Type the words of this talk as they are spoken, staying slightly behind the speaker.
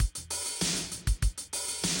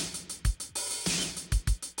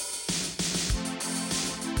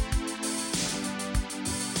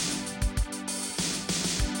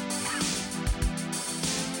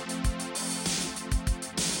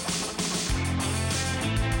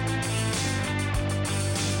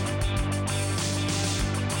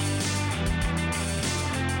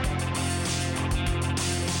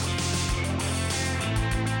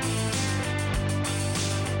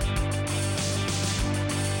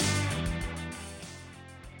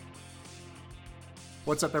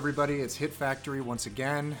What's up, everybody? It's Hit Factory once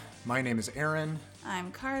again. My name is Aaron.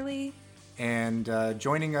 I'm Carly. And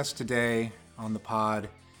joining us today on the pod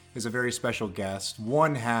is a very special guest,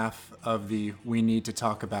 one half of the We Need to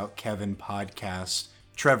Talk About Kevin podcast.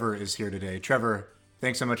 Trevor is here today. Trevor,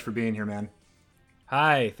 thanks so much for being here, man.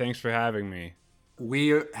 Hi, thanks for having me.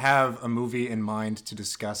 We have a movie in mind to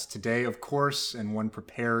discuss today, of course, and one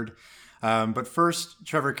prepared. But first,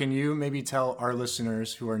 Trevor, can you maybe tell our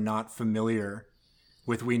listeners who are not familiar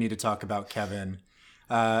with We Need to Talk About Kevin,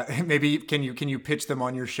 maybe can you pitch them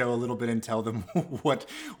on your show a little bit and tell them what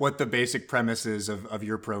the basic premise is of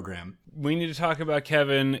your program? We Need to Talk About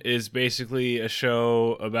Kevin is basically a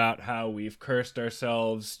show about how we've cursed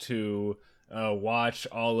ourselves to watch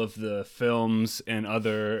all of the films and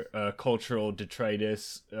other cultural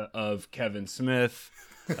detritus of Kevin Smith.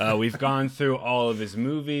 We've gone through all of his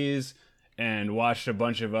movies and watched a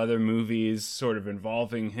bunch of other movies sort of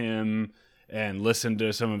involving him and listened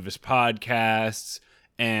to some of his podcasts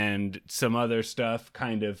and some other stuff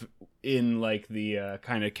kind of in like the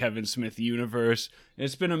kind of Kevin Smith universe. And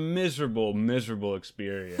it's been a miserable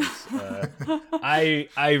experience. I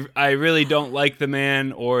really don't like the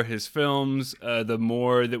man or his films. The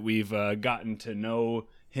more that we've gotten to know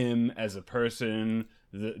him as a person,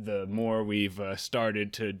 the more we've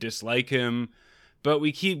started to dislike him. But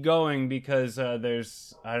we keep going because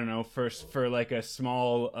there's, I don't know, for like a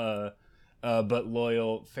small but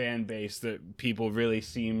loyal fan base that people really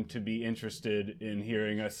seem to be interested in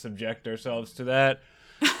hearing us subject ourselves to that.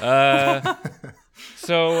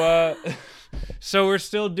 So we're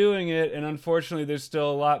still doing it, and unfortunately there's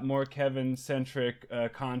still a lot more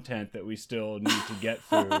Kevin-centric content that we still need to get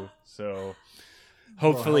through. So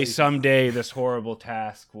hopefully someday this horrible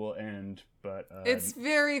task will end. But it's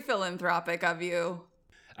very philanthropic of you.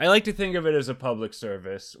 I like to think of it as a public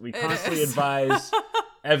service. We constantly advise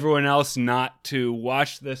everyone else not to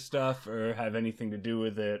watch this stuff or have anything to do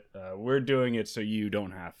with it. We're doing it so you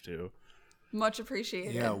don't have to. Much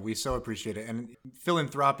appreciated. Yeah, we so appreciate it. And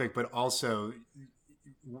philanthropic, but also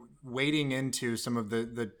wading into some of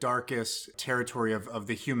the darkest territory of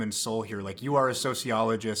the human soul here. Like, you are a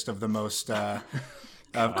sociologist of the most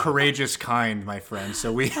courageous kind, my friend.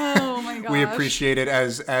 So we we appreciate it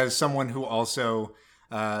as someone who also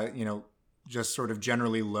just sort of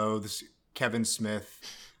generally loathes Kevin Smith,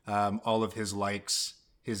 all of his likes,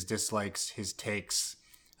 his dislikes, his takes,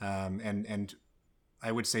 and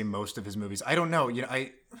I would say most of his movies. I don't know.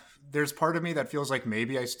 There's part of me that feels like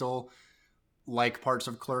maybe I still like parts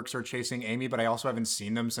of Clerks or Chasing Amy, but I also haven't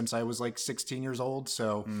seen them since I was like 16 years old.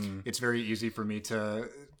 So it's very easy for me to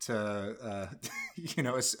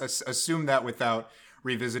assume that without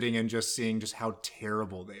revisiting and just seeing just how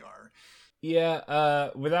terrible they are. Yeah,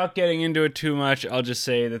 without getting into it too much, I'll just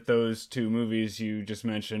say that those two movies you just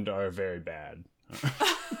mentioned are very bad.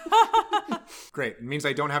 Great. It means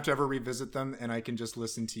I don't have to ever revisit them, and I can just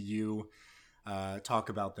listen to you talk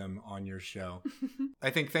about them on your show. I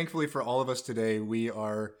think thankfully for all of us today, we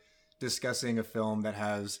are discussing a film that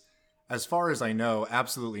has, as far as I know,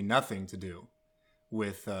 absolutely nothing to do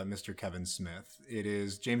with Mr. Kevin Smith. It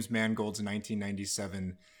is James Mangold's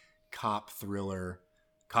 1997 cop thriller,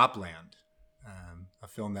 Copland. A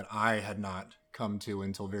film that I had not come to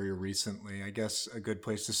until very recently. I guess a good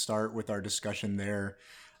place to start with our discussion there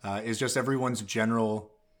is just everyone's general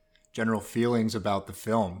feelings about the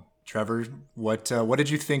film. Trevor, what did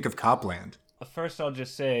you think of Copland? First, I'll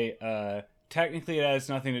just say, technically it has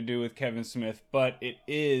nothing to do with Kevin Smith, but it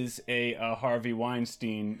is a Harvey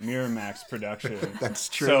Weinstein Miramax production. That's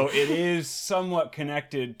true. So it is somewhat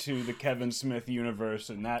connected to the Kevin Smith universe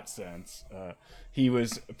in that sense. He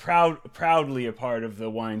was proudly a part of the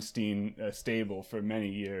Weinstein stable for many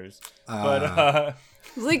years. But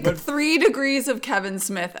like 3 degrees of Kevin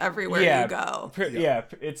Smith everywhere you go.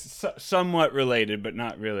 It's somewhat related, but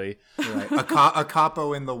not really. Right. A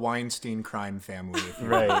capo in the Weinstein crime family. If you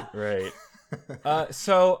will. Right.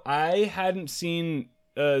 So I hadn't seen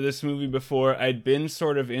this movie before. I'd been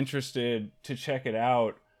sort of interested to check it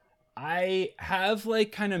out. I have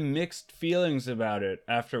like kind of mixed feelings about it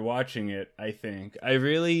after watching it, I think. I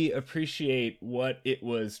really appreciate what it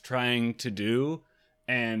was trying to do,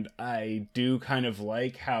 and I do kind of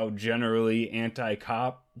like how generally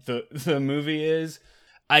anti-cop the movie is.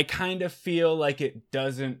 I kind of feel like it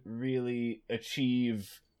doesn't really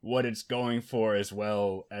achieve what it's going for as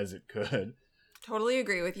well as it could. Totally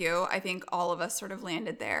agree with you. I think all of us sort of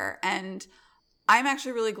landed there, and I'm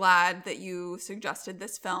actually really glad that you suggested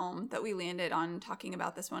this film, that we landed on talking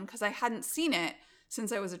about this one, because I hadn't seen it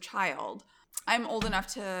since I was a child. I'm old enough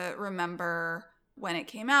to remember when it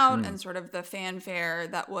came out and sort of the fanfare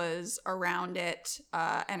that was around it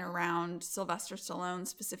and around Sylvester Stallone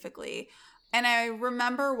specifically. And I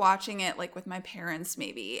remember watching it like with my parents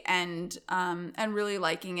maybe and really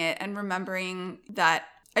liking it and remembering that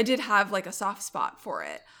I did have like a soft spot for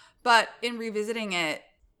it. But in revisiting it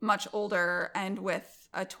much older and with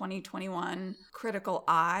a 2021 critical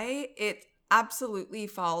eye, it absolutely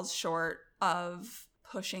falls short of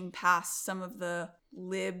pushing past some of the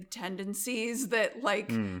lib tendencies that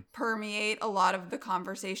like permeate a lot of the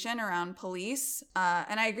conversation around police.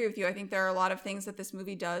 And I agree with you. I think there are a lot of things that this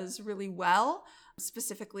movie does really well,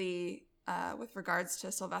 specifically with regards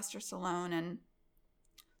to Sylvester Stallone and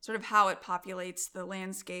sort of how it populates the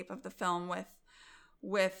landscape of the film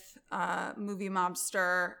with movie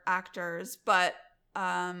mobster actors. But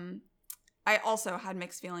I also had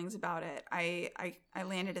mixed feelings about it. I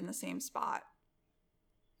landed in the same spot.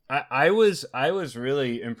 I was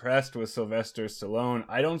really impressed with Sylvester Stallone.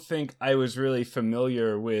 I don't think I was really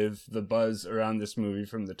familiar with the buzz around this movie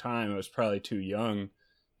from the time. I was probably too young,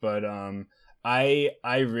 but I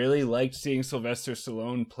really liked seeing Sylvester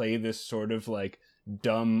Stallone play this sort of like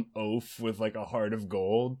dumb oaf with like a heart of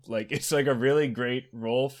gold. Like it's like a really great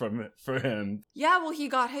role for him. Yeah, well, he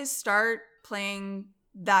got his start playing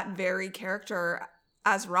that very character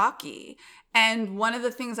as Rocky. And one of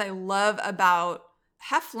the things I love about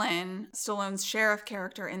Heflin, Stallone's sheriff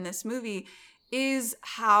character in this movie, is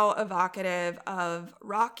how evocative of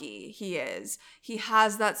Rocky he is. He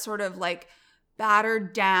has that sort of like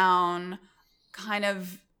battered down, kind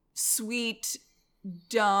of sweet,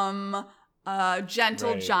 dumb,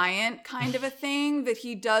 gentle giant kind of a thing that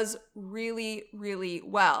he does really, really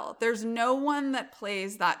well. There's no one that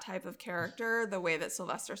plays that type of character the way that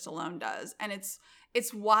Sylvester Stallone does. And it's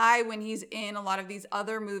why when he's in a lot of these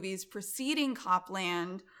other movies preceding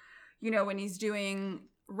Copland, you know, when he's doing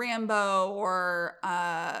Rambo or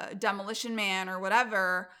Demolition Man or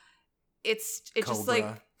whatever, it's just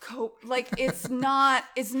like it's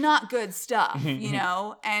not good stuff, you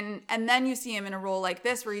know? And then you see him in a role like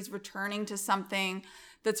this where he's returning to something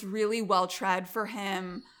that's really well tread for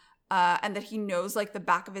him and that he knows like the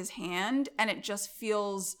back of his hand, and it just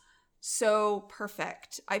feels so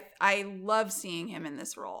perfect. I love seeing him in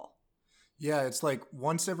this role. Yeah, it's like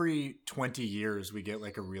once every 20 years we get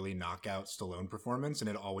like a really knockout Stallone performance, and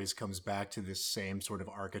it always comes back to this same sort of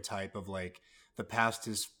archetype of like the past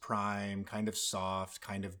is prime, kind of soft,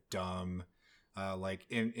 kind of dumb, like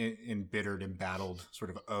embittered, embattled sort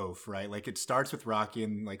of oaf, right? Like it starts with Rocky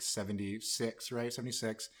in like 76, right?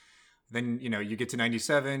 76. Then, you know, you get to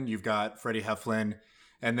 97, you've got Freddie Heflin.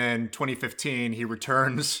 And then 2015, he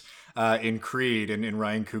returns in Creed in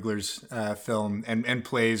Ryan Coogler's film and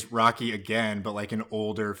plays Rocky again, but like an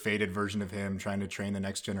older, faded version of him trying to train the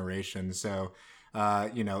next generation. So,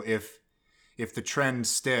 you know, if the trend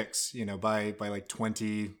sticks, you know, by like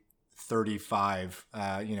 2035,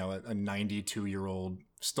 you know, a 92-year-old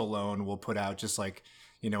Stallone will put out just like,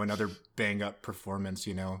 you know, another bang up performance,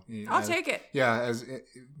 you know. I'll take it. Yeah, as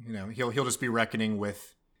you know, he'll just be reckoning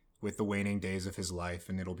with the waning days of his life,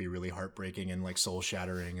 and it'll be really heartbreaking and like soul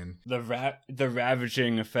shattering, and the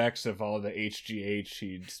ravaging effects of all the HGH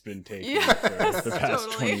he's been taking for the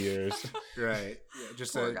past totally. 20 years. Right. Yeah,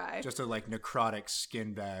 just Poor a guy. just a like necrotic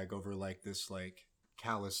skin bag over like this like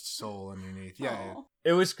calloused soul underneath. Yeah. Aw.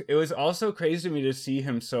 It was also crazy to me to see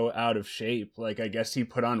him so out of shape. Like I guess he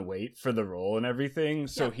put on weight for the role and everything.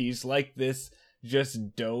 So he's like this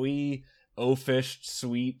just doughy, oafish,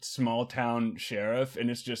 sweet, small town sheriff, and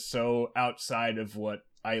it's just so outside of what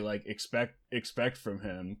I like expect from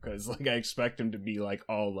him, because like I expect him to be like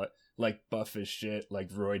all like buff as shit, like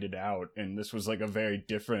roided out, and this was like a very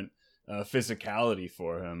different physicality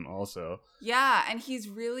for him also. Yeah, and he's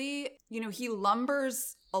really, you know, he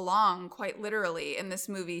lumbers along quite literally in this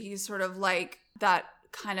movie. He's sort of like that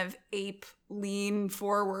kind of ape lean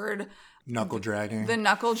forward, Knuckle dragging. the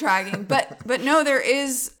knuckle dragging. But no,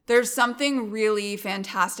 there's something really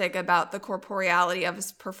fantastic about the corporeality of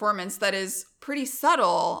his performance that is pretty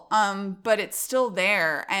subtle, but it's still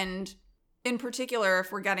there. And in particular,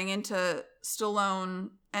 if we're getting into Stallone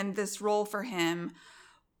and this role for him,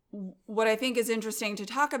 what I think is interesting to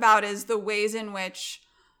talk about is the ways in which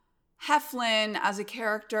Heflin as a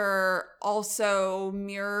character also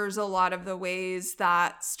mirrors a lot of the ways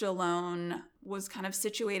that Stallone was kind of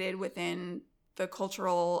situated within the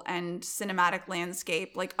cultural and cinematic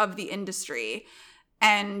landscape, like of the industry.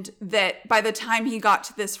 And that by the time he got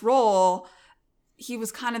to this role, he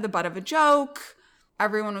was kind of the butt of a joke.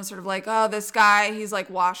 Everyone was sort of like, oh, this guy, he's like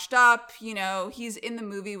washed up, you know, he's in the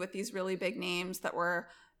movie with these really big names that were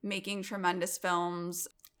making tremendous films.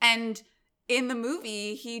 And in the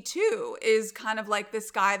movie, he too is kind of like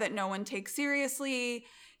this guy that no one takes seriously.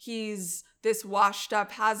 He's this washed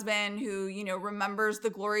up has-been who, you know, remembers the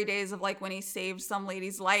glory days of like when he saved some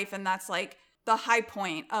lady's life. And that's like the high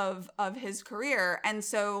point of his career. And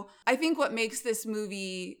so I think what makes this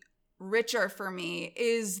movie richer for me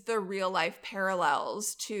is the real life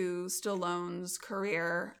parallels to Stallone's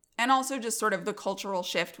career, and also just sort of the cultural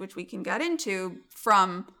shift, which we can get into,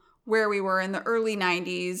 from where we were in the early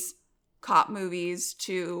 90s cop movies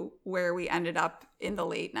to where we ended up in the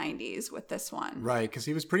late 90s with this one. Right, because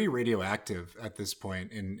he was pretty radioactive at this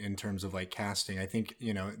point in terms of like casting. I think,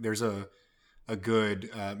 you know, there's a good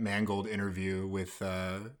Mangold interview with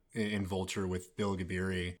in Vulture with Bill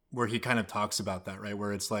Gabiri, where he kind of talks about that, right?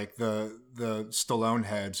 Where it's like the Stallone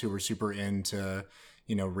heads who were super into,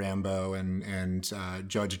 you know, Rambo and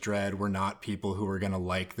Judge Dredd were not people who were going to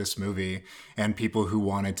like this movie, and people who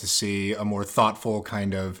wanted to see a more thoughtful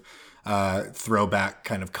kind of throwback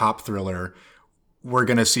kind of cop thriller we're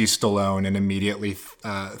going to see Stallone and immediately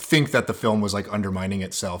think that the film was like undermining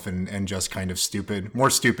itself and just kind of more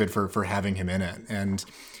stupid for having him in it. And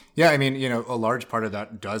yeah, I mean, you know, a large part of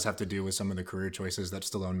that does have to do with some of the career choices that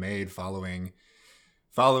Stallone made following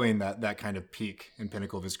that kind of peak and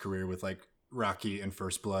pinnacle of his career with like Rocky and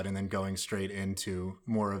First Blood, and then going straight into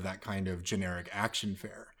more of that kind of generic action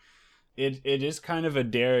fare. It is kind of a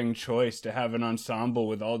daring choice to have an ensemble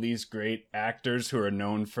with all these great actors who are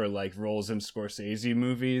known for like roles in Scorsese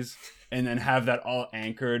movies, and then have that all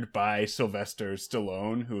anchored by Sylvester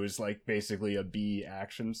Stallone, who is like basically a B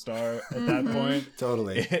action star at that point.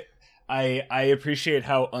 Totally. I appreciate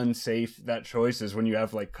how unsafe that choice is when you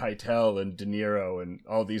have like Keitel and De Niro and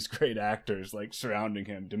all these great actors like surrounding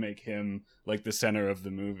him to make him like the center of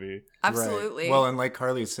the movie. Absolutely. Right. Well, and like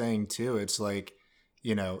Carly's saying too, it's like,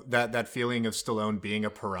 you know, that feeling of Stallone being a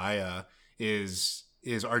pariah is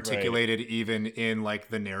articulated right. even in like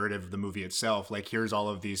the narrative of the movie itself. Like, here's all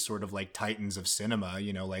of these sort of like titans of cinema,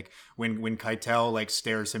 you know, like when Keitel like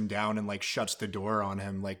stares him down and like shuts the door on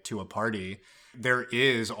him like to a party, there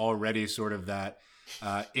is already sort of that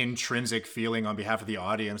intrinsic feeling on behalf of the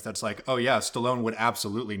audience that's like, oh yeah, Stallone would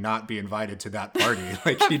absolutely not be invited to that party.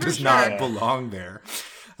 Like, he does not belong there.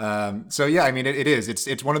 So yeah, I mean,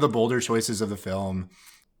 it's one of the bolder choices of the film,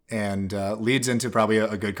 and leads into probably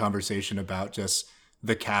a good conversation about just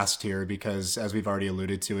the cast here, because as we've already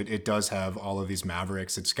alluded to, it does have all of these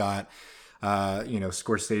mavericks. It's got, you know,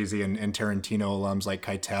 Scorsese and Tarantino alums like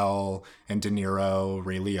Keitel and De Niro,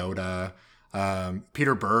 Ray Liotta.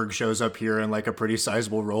 Peter Berg shows up here in like a pretty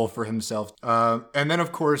sizable role for himself. And then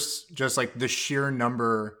of course, just like the sheer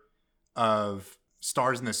number of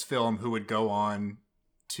stars in this film who would go on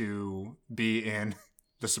to be in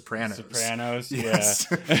The Sopranos. Yes.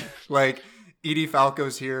 Like Edie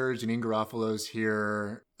Falco's here, Janine Garofalo's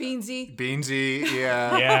here. Beansy,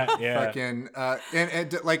 yeah. yeah. Fucking,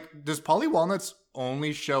 and like, does Paulie Walnuts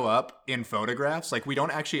only show up in photographs? Like, we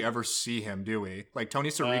don't actually ever see him, do we? Like, Tony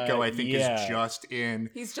Sirico, I think, is just in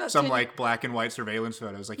some like black and white surveillance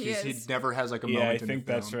photos. Like, he never has like a moment in the film. Yeah, I think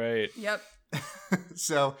that's right. Yep.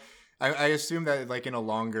 So I assume that like in a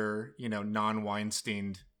longer, you know,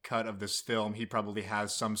 non-Weinstein cut of this film, he probably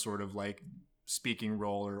has some sort of like speaking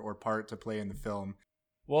role or part to play in the film.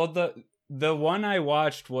 Well, the one I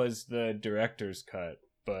watched was the director's cut,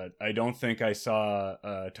 but I don't think I saw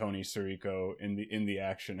Tony Sirico in the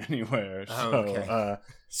action anywhere. So, okay.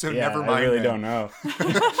 So yeah, never mind. I really don't know.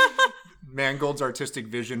 Mangold's artistic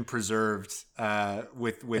vision preserved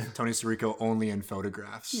with Tony Sirico only in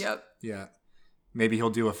photographs. Yep. Yeah. Maybe he'll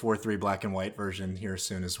do a 4:3 black and white version here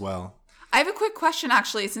soon as well. I have a quick question,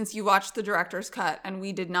 actually, since you watched the director's cut and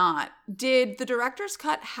we did not. Did the director's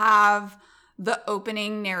cut have the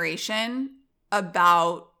opening narration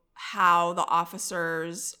about how the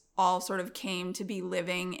officers all sort of came to be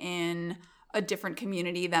living in a different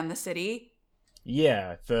community than the city?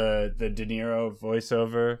 Yeah, the De Niro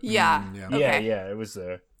voiceover. Yeah. Okay. Yeah, it was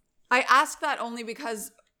there. I asked that only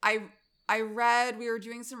because I read, we were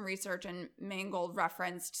doing some research, and Mangold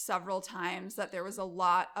referenced several times that there was a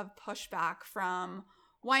lot of pushback from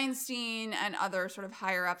Weinstein and other sort of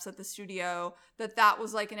higher ups at the studio that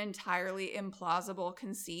was like an entirely implausible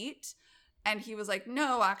conceit. And he was like,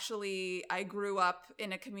 no, actually, I grew up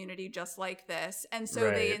in a community just like this. And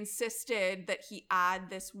so they insisted that he add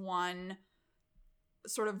this one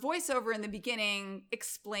sort of voiceover in the beginning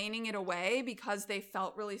explaining it away, because they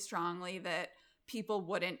felt really strongly that people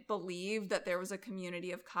wouldn't believe that there was a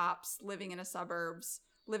community of cops living in the suburbs,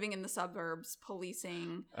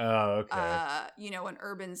 policing, you know, an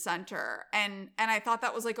urban center. And I thought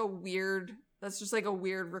that was like that's just like a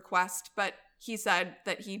weird request, but he said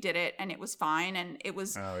that he did it and it was fine, and it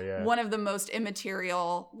was Oh, one of the most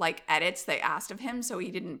immaterial like edits they asked of him, so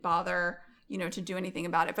he didn't bother, to do anything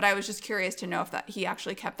about it. But I was just curious to know if that he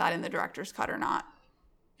actually kept that in the director's cut or not.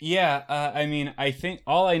 Yeah, I mean, I think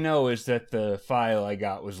all I know is that the file I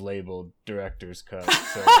got was labeled director's cut,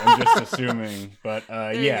 so I'm just assuming. But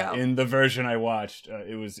yeah, in the version I watched,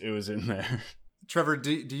 it was in there. Trevor,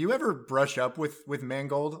 do you ever brush up with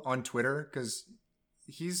Mangold on Twitter? Because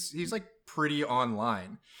he's like pretty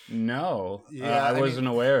online. No, yeah, I wasn't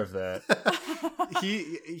aware of that.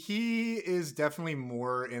 he is definitely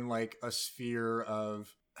more in like a sphere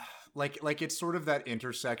of like it's sort of that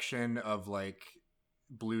intersection of like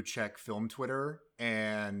blue check film Twitter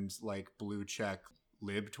and like blue check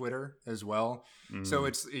lib Twitter as well. So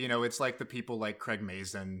it's it's like the people like Craig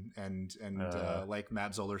Mazin and like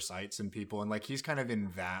Matt Zoller Seitz and people, and like he's kind of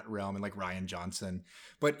in that realm, and like Ryan Johnson,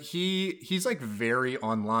 but he's like very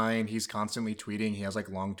online. He's constantly tweeting. He has like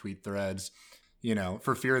long tweet threads,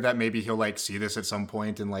 for fear that maybe he'll like see this at some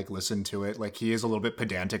point and like listen to it. Like he is a little bit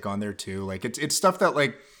pedantic on there too. Like it's stuff that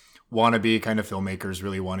like wannabe kind of filmmakers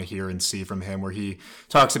really want to hear and see from him, where he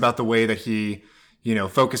talks about the way that he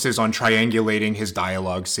focuses on triangulating his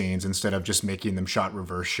dialogue scenes instead of just making them shot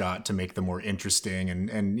reverse shot to make them more interesting,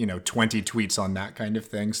 and 20 tweets on that kind of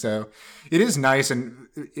thing. So it is nice, and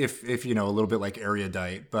if a little bit like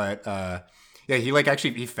erudite, but yeah,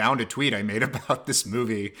 he found a tweet I made about this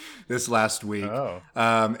movie this last week.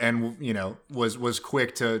 And was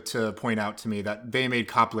quick to point out to me that they made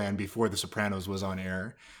Copland before The Sopranos was on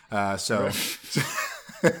air. So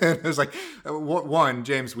it was like, one,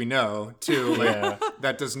 James, we know. Two,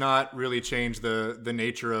 that does not really change the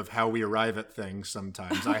nature of how we arrive at things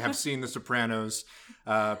sometimes. I have seen The Sopranos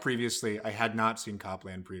previously. I had not seen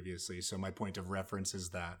Copland previously, so my point of reference is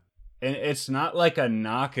that. And it's not like a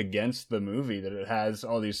knock against the movie that it has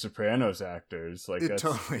all these Sopranos actors. Like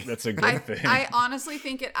that's a good thing. I honestly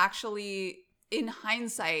think it actually, in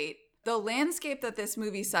hindsight, the landscape that this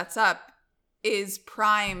movie sets up is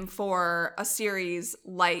prime for a series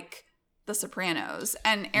like The Sopranos.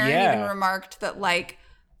 And Aaron even remarked that like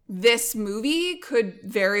this movie could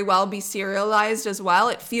very well be serialized as well.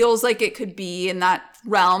 It feels like it could be in that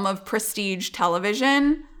realm of prestige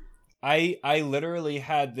television. I literally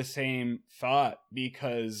had the same thought,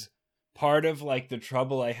 because part of like the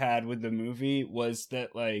trouble I had with the movie was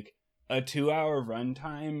that like a 2-hour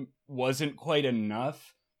runtime wasn't quite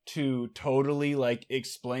enough to totally like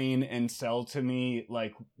explain and sell to me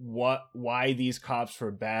like why these cops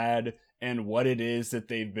were bad and what it is that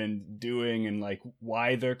they've been doing, and like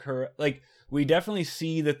why they're corrupt. Like we definitely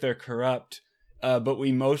see that they're corrupt, but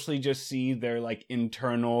we mostly just see their like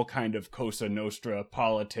internal kind of Cosa Nostra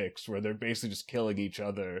politics, where they're basically just killing each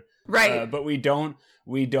other. Right. But we don't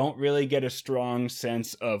really get a strong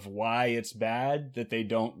sense of why it's bad that they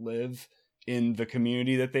don't live in the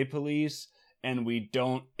community that they police. And we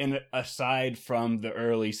don't, and aside from the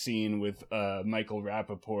early scene with Michael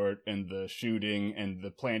Rappaport and the shooting and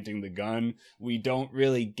the planting the gun, we don't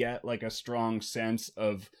really get like a strong sense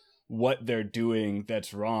of what they're doing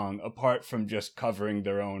that's wrong, apart from just covering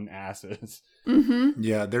their own asses. Mm-hmm.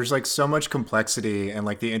 Yeah, there's like so much complexity and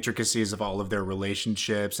like the intricacies of all of their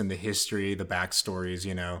relationships and the history, the backstories,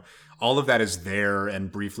 all of that is there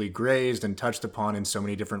and briefly grazed and touched upon in so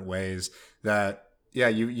many different ways that, yeah,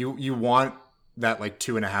 you want that like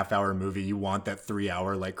 2.5 hour movie, you want that 3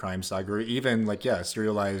 hour like crime saga, or even like, yeah,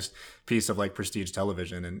 serialized piece of like prestige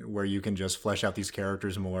television, and where you can just flesh out these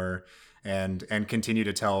characters more and continue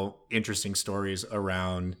to tell interesting stories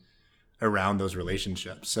around those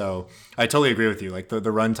relationships. So I totally agree with you. Like the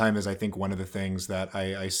runtime is, I think, one of the things that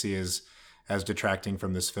I see as detracting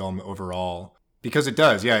from this film overall, because it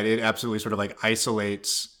does. Yeah, it absolutely sort of like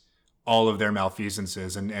isolates all of their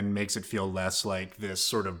malfeasances and makes it feel less like this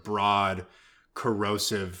sort of broad,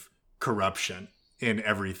 corrosive corruption in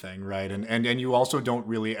everything, right? And you also don't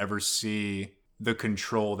really ever see the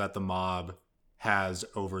control that the mob has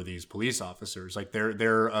over these police officers. Like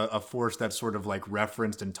they're a force that's sort of like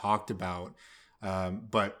referenced and talked about,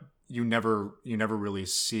 but you never really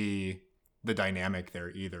see the dynamic there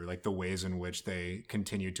either, like the ways in which they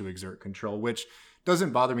continue to exert control, which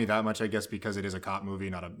doesn't bother me that much, I guess, because it is a cop movie,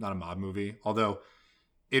 not a mob movie. Although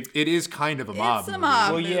it is kind of a mob movie.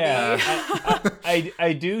 Mob well, movie. Yeah,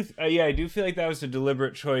 I do feel like that was a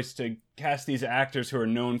deliberate choice to cast these actors who are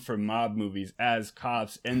known for mob movies as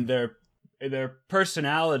cops, and their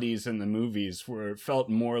personalities in the movies felt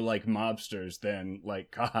more like mobsters than like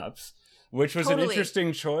cops, which was Totally. an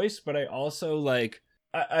interesting choice. But I also like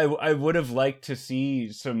I would have liked to see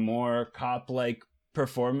some more cop like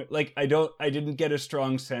performance. Like I didn't get a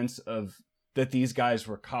strong sense of that these guys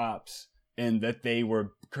were cops and that they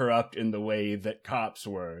were corrupt in the way that cops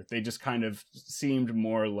were. They just kind of seemed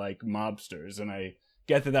more like mobsters, and I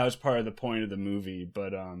get that was part of the point of the movie,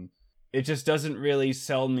 but it just doesn't really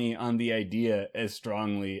sell me on the idea as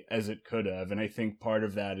strongly as it could have, and I think part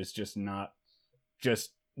of that is just not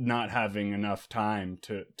having enough time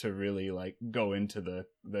to really like go into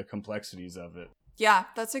the complexities of it. Yeah,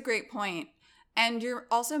 that's a great point. And you're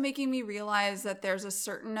also making me realize that there's a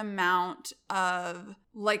certain amount of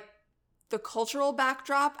like the cultural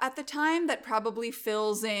backdrop at the time that probably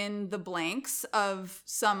fills in the blanks of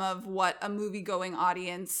some of what a movie-going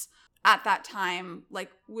audience at that time like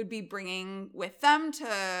would be bringing with them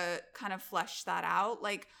to kind of flesh that out.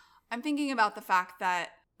 Like, I'm thinking about the fact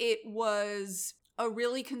that it was a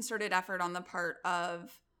really concerted effort on the part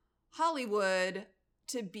of Hollywood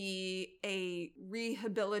to be a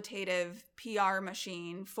rehabilitative PR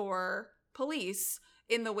machine for police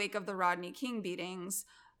in the wake of the Rodney King beatings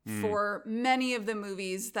for many of the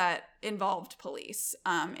movies that involved police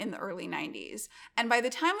in the early 90s. And by the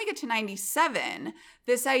time we get to 97,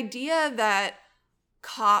 this idea that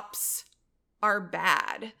cops are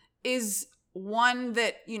bad is one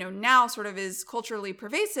that, you know, now sort of is culturally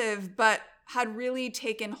pervasive, but had really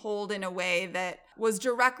taken hold in a way that was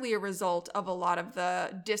directly a result of a lot of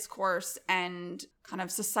the discourse and kind of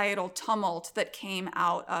societal tumult that came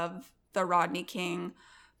out of the Rodney King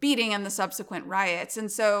beating and the subsequent riots.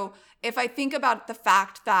 And so if I think about the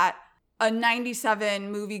fact that a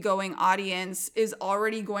 97 movie-going audience is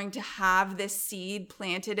already going to have this seed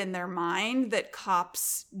planted in their mind that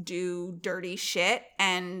cops do dirty shit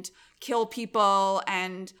and kill people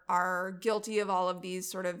and are guilty of all of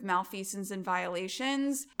these sort of malfeasance and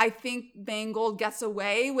violations, I think Mangold gets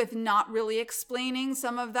away with not really explaining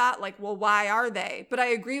some of that. Like, well, why are they? But I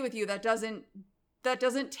agree with you, that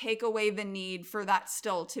doesn't take away the need for that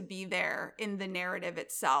still to be there in the narrative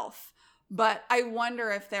itself. But I wonder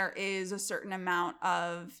if there is a certain amount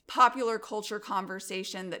of popular culture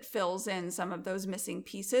conversation that fills in some of those missing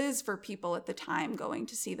pieces for people at the time going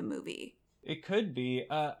to see the movie. It could be.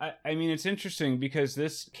 I mean, it's interesting because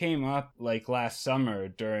this came up like last summer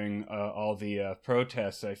during all the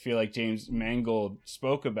protests. I feel like James Mangold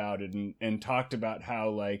spoke about it and talked about how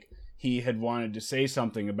like he had wanted to say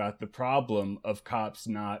something about the problem of cops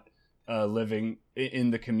not living in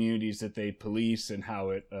the communities that they police and how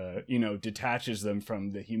it, detaches them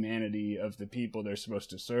from the humanity of the people they're supposed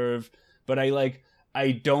to serve. But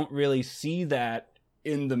I don't really see that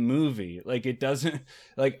in the movie. Like, it doesn't,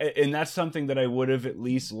 like, and that's something that I would have at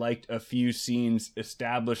least liked a few scenes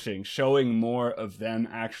establishing, showing more of them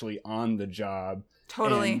actually on the job.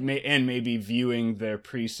 Totally. And maybe viewing their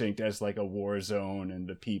precinct as like a war zone and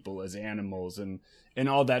the people as animals and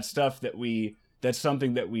all that stuff that's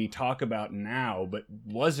something that we talk about now, but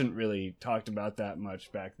wasn't really talked about that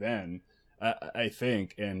much back then, I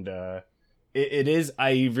think. And it is,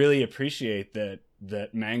 I really appreciate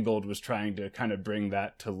that Mangold was trying to kind of bring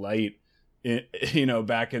that to light,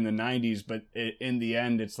 back in the 90s. But in the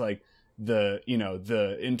end, it's like the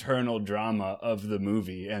internal drama of the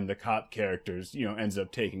movie and the cop characters, ends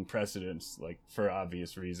up taking precedence, like for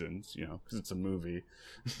obvious reasons, because it's a movie.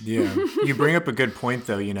 Yeah. You bring up a good point,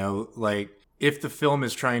 though, like if the film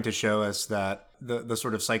is trying to show us that the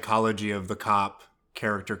sort of psychology of the cop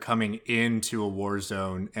character coming into a war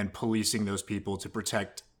zone and policing those people to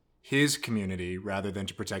protect his community rather than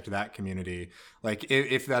to protect that community, like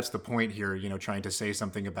if that's the point here, trying to say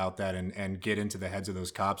something about that and get into the heads of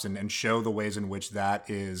those cops and show the ways in which that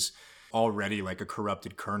is already like a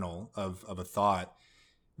corrupted kernel of a thought,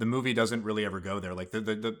 the movie doesn't really ever go there. Like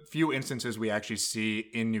the few instances we actually see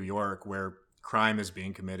in New York where crime is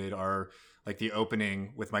being committed are like the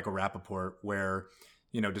opening with Michael Rappaport, where,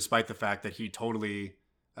 despite the fact that he totally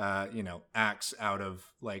acts out of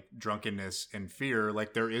like drunkenness and fear,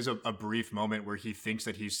 like there is a brief moment where he thinks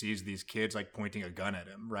that he sees these kids like pointing a gun at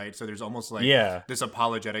him, right? So there's almost like this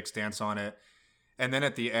apologetic stance on it. And then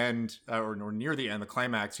at the end, or near the end, the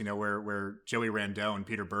climax, where Joey Randone,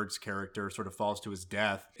 Peter Berg's character, sort of falls to his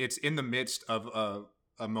death. It's in the midst of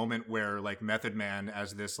a moment where like Method Man,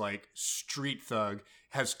 as this like street thug,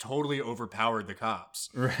 has totally overpowered the cops.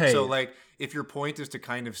 Right. So like if your point is to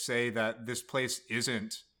kind of say that this place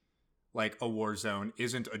isn't like a war zone,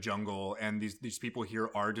 isn't a jungle, and these people here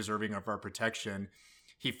are deserving of our protection,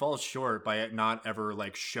 he falls short by it not ever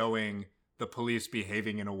like showing the police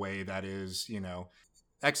behaving in a way that is,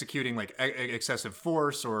 executing like excessive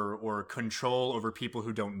force or control over people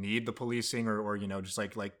who don't need the policing or just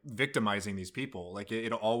like victimizing these people. Like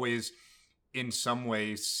it always in some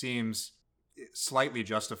way seems slightly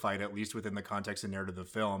justified, at least within the context and narrative of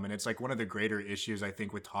the film. And it's like one of the greater issues, I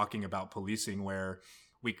think, with talking about policing, where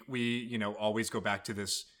we always go back to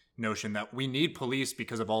this notion that we need police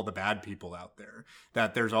because of all the bad people out there,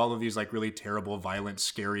 that there's all of these like really terrible, violent,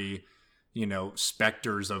 scary,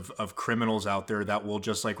 specters of criminals out there that will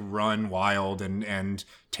just like run wild and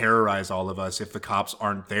terrorize all of us if the cops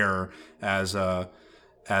aren't there as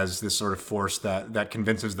this sort of force that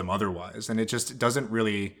convinces them otherwise. And it just doesn't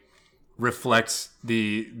really reflect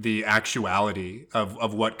the actuality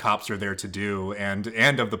of what cops are there to do and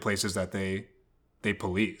of the places that they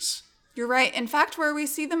police. You're right. In fact, where we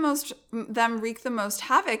see them wreak the most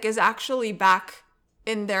havoc is actually back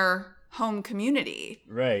in their home community.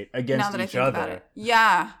 Right. Against now that each I think other. about it.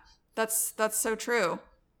 Yeah. That's so true.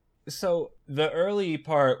 So the early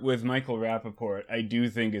part with Michael Rappaport, I do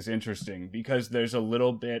think is interesting because there's a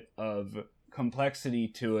little bit of complexity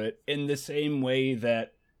to it in the same way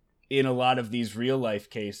that in a lot of these real life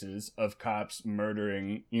cases of cops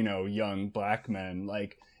murdering, young black men,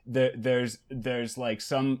 like there's like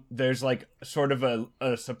sort of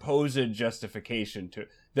a supposed justification to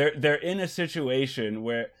it. They're in a situation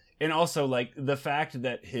where, and also like the fact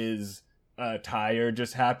that his tire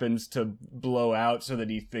just happens to blow out so that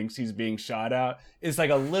he thinks he's being shot out is like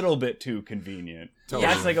a little bit too convenient. Totally.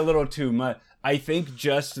 That's like a little too much. I think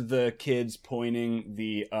just the kids pointing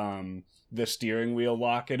the steering wheel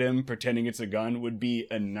lock at him, pretending it's a gun, would be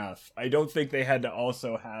enough. I don't think they had to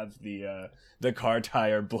also have the car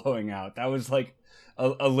tire blowing out. That was like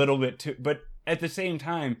a little bit too. But at the same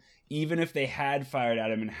time, even if they had fired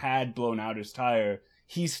at him and had blown out his tire,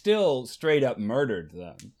 he still straight up murdered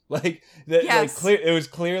them. Like, yes. It was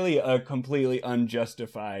clearly a completely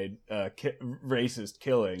unjustified racist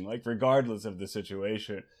killing, like regardless of the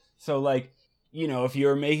situation. So like,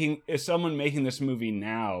 if someone making this movie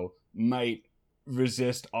now might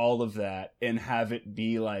resist all of that and have it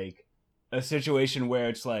be like a situation where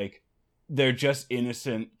it's like they're just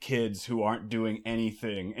innocent kids who aren't doing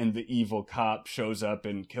anything and the evil cop shows up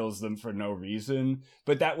and kills them for no reason.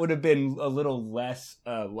 But that would have been a little less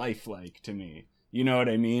lifelike to me. You know what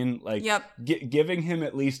I mean? Like, yep. Giving him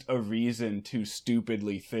at least a reason to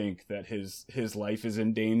stupidly think that his life is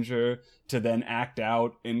in danger to then act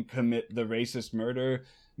out and commit the racist murder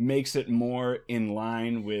makes it more in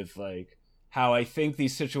line with like how I think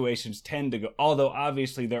these situations tend to go. Although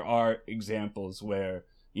obviously there are examples where,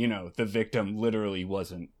 the victim literally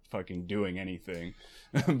wasn't fucking doing anything.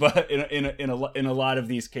 But in a lot of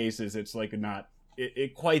these cases, it's like not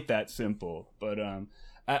it quite that simple. But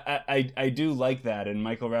I do like that, and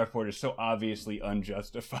Michael Rappaport is so obviously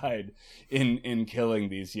unjustified in killing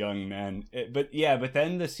these young men. But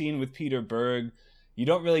then the scene with Peter Berg, you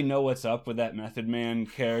don't really know what's up with that Method Man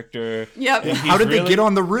character. Yep. How did they get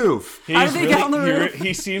on the roof? How did they get on the roof?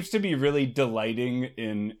 He seems to be really delighting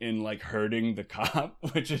in like hurting the cop,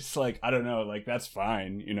 which is like, I don't know, like that's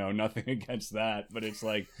fine, nothing against that. But it's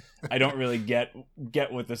like, I don't really get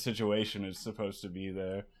what the situation is supposed to be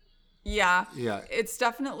there. Yeah. Yeah. It's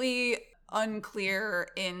definitely unclear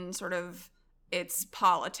in sort of its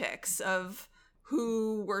politics of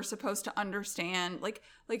who we're supposed to understand. Like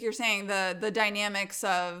you're saying, the dynamics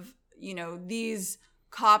of, these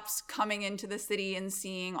cops coming into the city and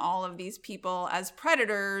seeing all of these people as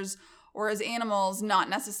predators or as animals, not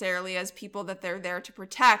necessarily as people that they're there to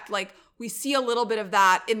protect. Like, we see a little bit of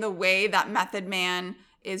that in the way that Method Man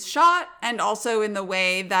is shot, and also in the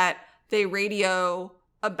way that they radio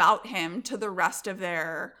about him to the rest of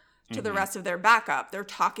their backup. They're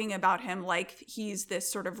talking about him like he's this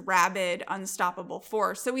sort of rabid, unstoppable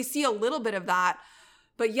force. So we see a little bit of that.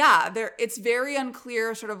 But yeah, it's very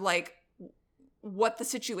unclear sort of like what the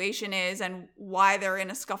situation is and why they're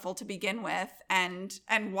in a scuffle to begin with, and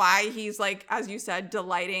why he's, like, as you said,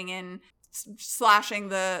 delighting in slashing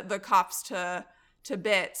the cops to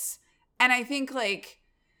bits. And I think, like,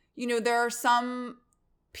 there are some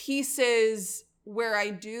pieces where I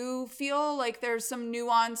do feel like there's some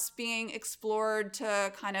nuance being explored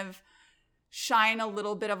to kind of shine a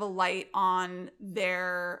little bit of a light on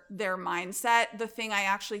their mindset. The thing I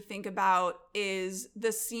actually think about is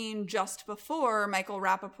the scene just before Michael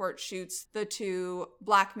Rappaport shoots the two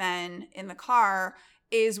black men in the car,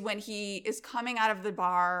 is when he is coming out of the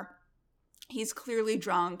bar. He's clearly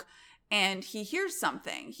drunk, and he hears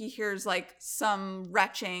something. He hears like some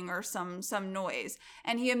retching or some noise,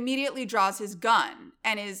 and he immediately draws his gun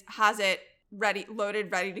and has it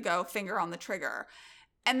loaded, ready to go, finger on the trigger.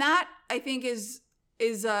 And that, I think, is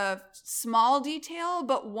a small detail,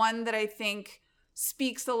 but one that I think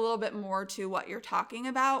speaks a little bit more to what you're talking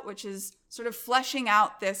about, which is sort of fleshing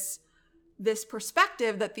out this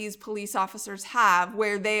perspective that these police officers have,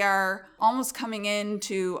 where they are almost coming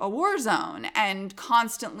into a war zone and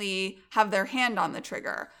constantly have their hand on the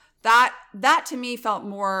trigger. that to me felt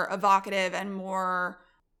more evocative and more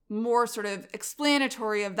sort of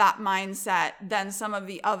explanatory of that mindset than some of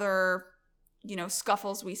the other,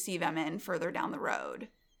 scuffles we see them in further down the road.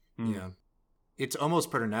 Yeah. It's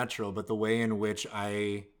almost preternatural, but the way in which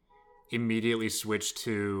I immediately switched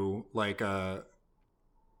to like a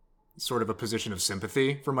sort of a position of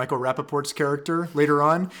sympathy for Michael Rappaport's character later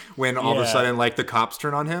on, when all of a sudden like the cops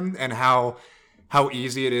turn on him, and how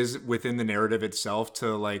easy it is within the narrative itself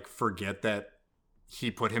to like forget that he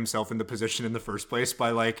put himself in the position in the first place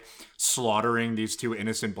by like slaughtering these two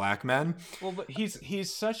innocent black men. Well, but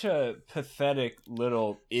he's such a pathetic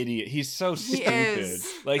little idiot. He's so stupid. Is.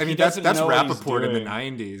 Like, I mean, he that's doesn't know what he's Rappaport in the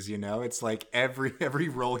doing. 90s, It's like every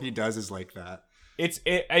role he does is like that.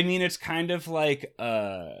 I mean, it's kind of like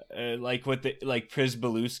with the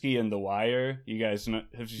Pryzbylewski and The Wire. You guys know?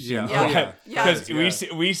 Have you seen? Yeah. Because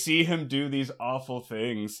Yeah. we see him do these awful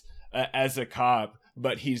things as a cop,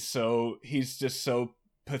 but he's just so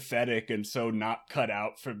pathetic and so not cut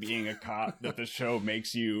out for being a cop that the show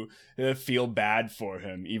makes you feel bad for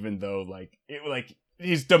him, even though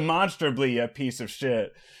he's demonstrably a piece of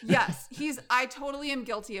shit. Yes, I totally am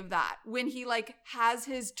guilty of that. When he like has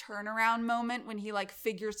his turnaround moment, when he like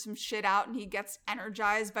figures some shit out and he gets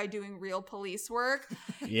energized by doing real police work,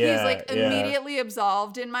 he's like immediately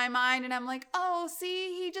absolved in my mind, and I'm like, oh,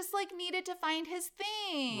 see, he just like needed to find his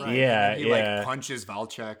thing. Right. Yeah, and he like punches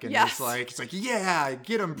Valchek, and Yes. he's like, yeah,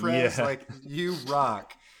 get him, Prez. Yeah. Like, you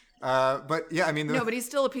rock. But yeah, I mean, No, but he's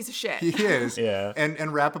still a piece of shit. he is. Yeah. And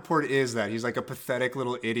Rappaport is that. He's like a pathetic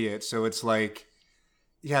little idiot. So it's like,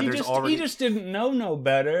 yeah, He just didn't know no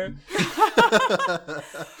better.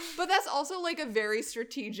 But that's also like a very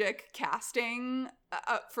strategic casting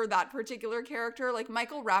for that particular character. Like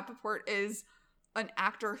Michael Rappaport is an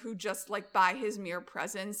actor who just like by his mere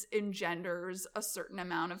presence engenders a certain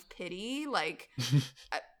amount of pity. Like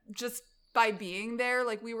just by being there.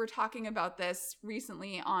 Like we were talking about this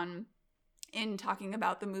recently in talking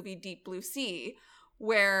about the movie Deep Blue Sea,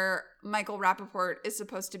 where Michael Rappaport is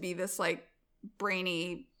supposed to be this like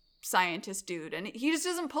brainy scientist dude, and he just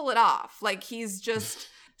doesn't pull it off. Like he's just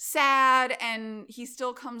sad, and he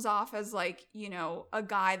still comes off as like, a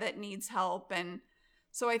guy that needs help. And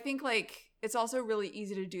so I think like it's also really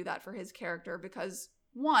easy to do that for his character because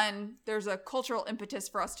one, there's a cultural impetus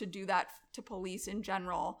for us to do that to police in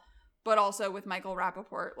general, but also with Michael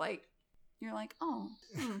Rappaport, like you're like, oh,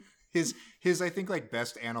 his I think like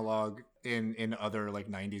best analog in other like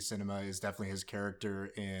 90s cinema is definitely his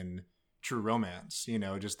character in True Romance.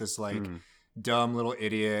 Just this like dumb little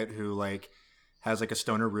idiot who like has like a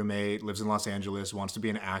stoner roommate, lives in Los Angeles, wants to be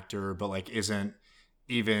an actor, but like isn't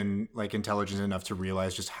even like intelligent enough to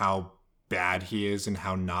realize just how bad he is and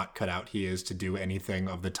how not cut out he is to do anything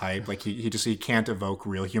of the type. Like he can't evoke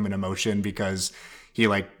real human emotion because he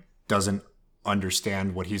like doesn't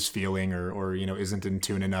understand what he's feeling or isn't in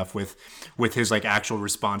tune enough with his like actual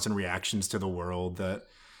response and reactions to the world. That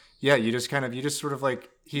you just sort of like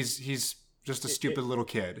he's just a stupid little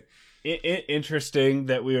kid. Interesting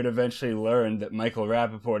that we would eventually learn that Michael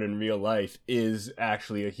Rappaport in real life is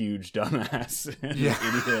actually a huge dumbass and Yeah.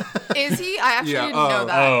 idiot. is he? I actually Yeah, didn't know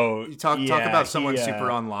that. Oh, You talk about someone he,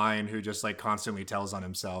 super online who just like constantly tells on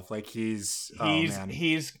himself. Like he's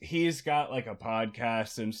got like a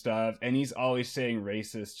podcast and stuff, and he's always saying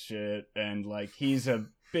racist shit, and like he's a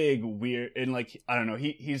big weird, and like I don't know,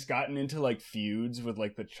 he's gotten into like feuds with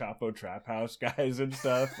like the Chapo Trap House guys and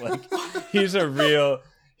stuff. Like he's a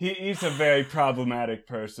very problematic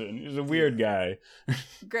person. He's a weird guy.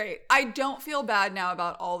 Great. I don't feel bad now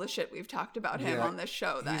about all the shit we've talked about him Yeah, on this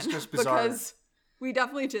show then. he's just bizarre. Because we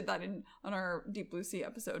definitely did that on our Deep Blue Sea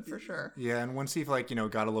episode for sure. Yeah, and once he like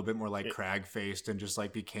got a little bit more like crag faced and just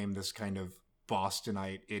like became this kind of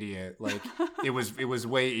Bostonite idiot, like it was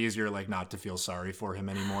way easier like not to feel sorry for him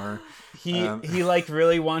anymore. He like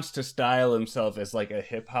really wants to style himself as like a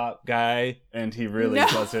hip hop guy, and he really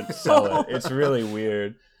doesn't sell it. It's really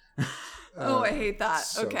weird. Oh, I hate that.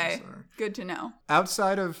 so Okay. bizarre. Good to know.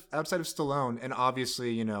 Outside of Stallone, and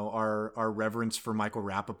obviously our reverence for Michael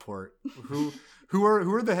Rappaport, who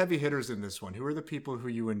are the heavy hitters in this one? Who are the people who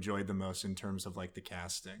you enjoyed the most in terms of like the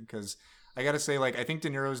casting? Because I gotta say, like, I think De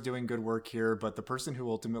Niro's doing good work here, but the person who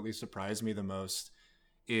ultimately surprised me the most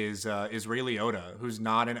is Ray Liotta, who's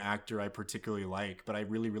not an actor I particularly like, but I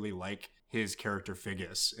really, really like his character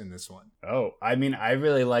Figgis in this one. Oh, I mean, I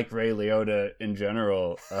really like Ray Liotta in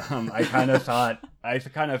general. I kind of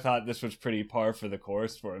thought this was pretty par for the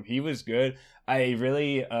course for him. He was good. I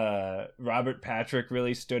really Robert Patrick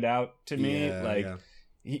really stood out to me. Yeah, yeah.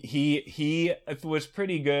 he was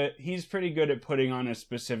pretty good. He's pretty good at putting on a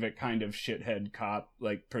specific kind of shithead cop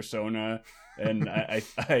like persona, and I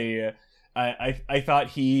thought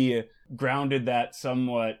he grounded that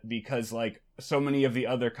somewhat, because like so many of the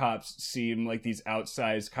other cops seem like these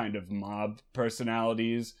outsized kind of mob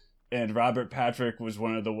personalities, and Robert Patrick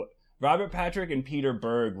and Peter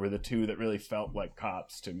Berg were the two that really felt like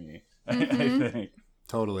cops to me. Mm-hmm. I think.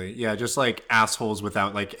 Totally. Yeah, just like assholes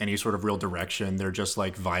without like any sort of real direction. They're just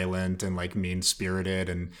like violent and like mean-spirited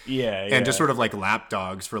and and just sort of like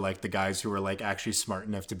lapdogs for like the guys who are like actually smart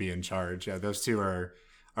enough to be in charge. Yeah, those two are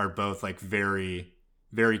both like very,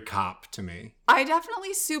 very cop to me. I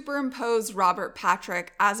definitely superimpose Robert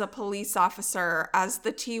Patrick as a police officer as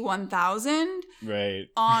the T-1000 right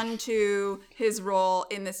onto his role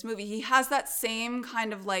in this movie. He has that same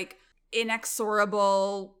kind of like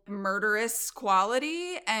inexorable murderous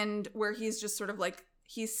quality, and where he's just sort of like,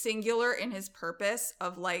 he's singular in his purpose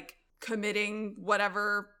of like committing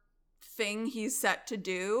whatever thing he's set to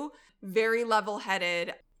do. Very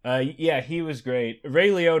level-headed. Yeah, he was great. Ray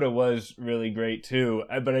Liotta was really great too,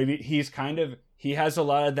 but I mean, he has a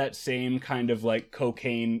lot of that same kind of like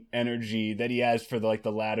cocaine energy that he has for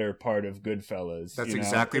the latter part of Goodfellas. That's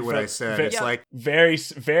exactly what I said. It's like very,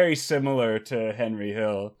 very similar to Henry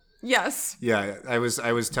Hill. Yes. Yeah, I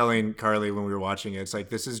was telling Carly when we were watching it, it's like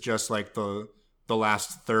this is just like the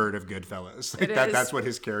last third of Goodfellas. Like that's what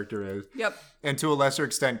his character is. Yep. And to a lesser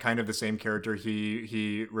extent, kind of the same character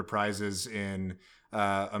he reprises in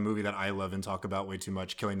a movie that I love and talk about way too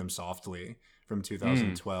much, Killing Them Softly from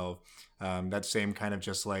 2012. That same kind of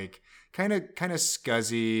just like kind of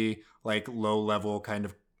scuzzy, like low level kind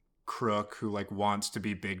of crook who like wants to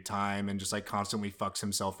be big time and just like constantly fucks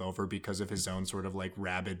himself over because of his own sort of like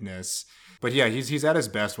rabidness. But yeah, he's at his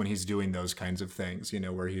best when he's doing those kinds of things, you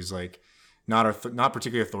know, where he's like not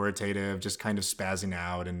particularly authoritative, just kind of spazzing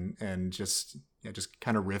out and just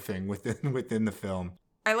kind of riffing within the film.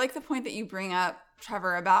 I like the point that you bring up,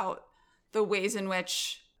 Trevor, about the ways in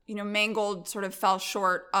which, you know, Mangold sort of fell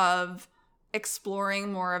short of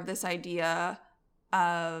exploring more of this idea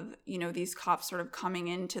of, you know, these cops sort of coming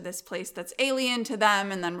into this place that's alien to them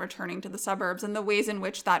and then returning to the suburbs, and the ways in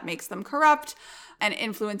which that makes them corrupt and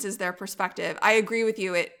influences their perspective. I agree with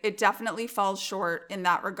you. It definitely falls short in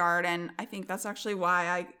that regard. And I think that's actually why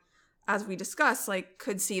I, as we discussed, like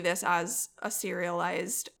could see this as a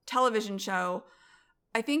serialized television show.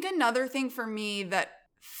 I think another thing for me that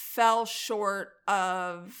fell short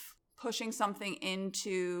of pushing something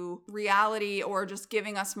into reality or just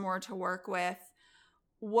giving us more to work with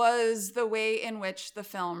was the way in which the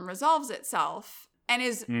film resolves itself, and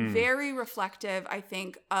is very reflective, I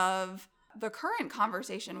think, of the current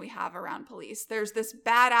conversation we have around police. There's this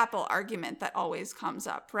bad apple argument that always comes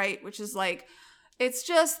up, right? Which is like, it's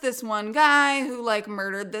just this one guy who like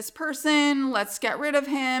murdered this person. Let's get rid of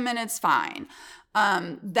him and it's fine.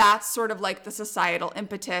 That's sort of like the societal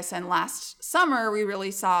impetus. And last summer, we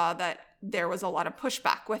really saw that there was a lot of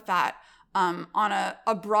pushback with that on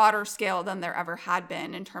a broader scale than there ever had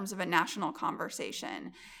been in terms of a national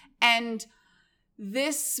conversation. And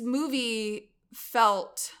this movie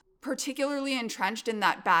felt particularly entrenched in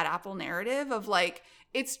that bad apple narrative of like,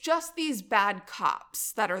 it's just these bad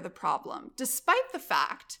cops that are the problem, despite the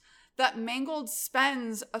fact that Mangold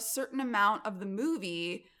spends a certain amount of the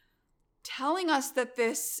movie telling us that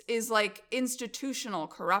this is like institutional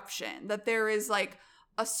corruption, that there is like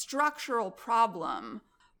a structural problem,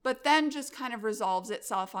 but then just kind of resolves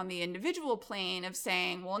itself on the individual plane of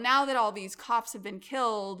saying, well, now that all these cops have been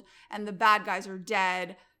killed and the bad guys are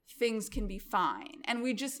dead, things can be fine. And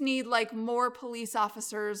we just need like more police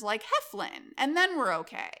officers like Heflin, and then we're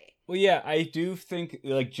okay. Well, yeah, I do think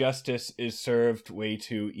like justice is served way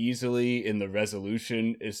too easily and the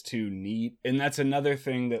resolution is too neat. And that's another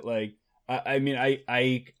thing that like, I mean,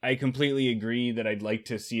 I completely agree that I'd like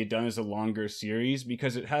to see it done as a longer series,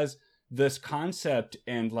 because it has this concept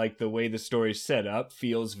and like the way the story's set up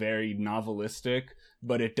feels very novelistic,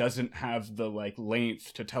 but it doesn't have the like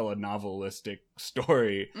length to tell a novelistic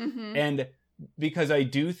story. Mm-hmm. And because I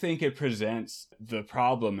do think it presents the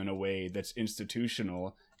problem in a way that's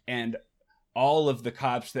institutional, and all of the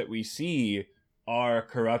cops that we see are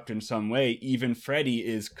corrupt in some way. Even Freddy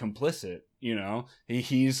is complicit, you know?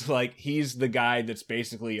 He's the guy that's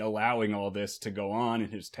basically allowing all this to go on in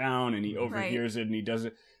his town, and he overhears it and he does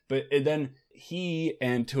it. But then he,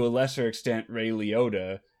 and to a lesser extent Ray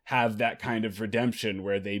Liotta, have that kind of redemption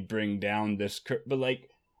where they bring down this... But like,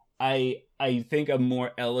 I think a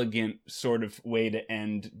more elegant sort of way to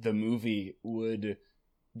end the movie would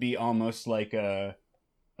be almost like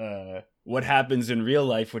what happens in real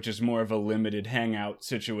life, which is more of a limited hangout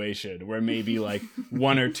situation where maybe like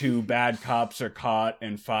one or two bad cops are caught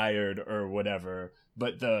and fired or whatever.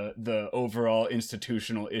 But the overall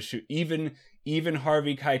institutional issue, even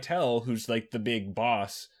Harvey Keitel, who's like the big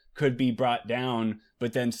boss, could be brought down,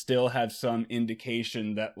 but then still have some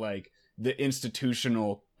indication that like the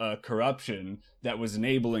institutional corruption that was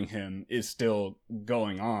enabling him is still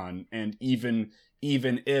going on. And even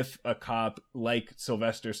if a cop like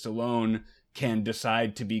Sylvester Stallone can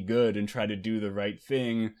decide to be good and try to do the right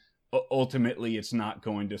thing, ultimately it's not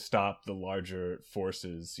going to stop the larger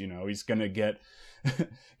forces. You know, he's gonna get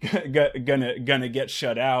gonna get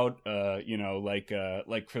shut out,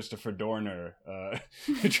 like Christopher Dorner,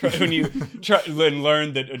 when you try and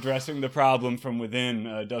learn that addressing the problem from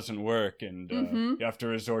within doesn't work, and you have to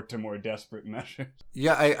resort to more desperate measures.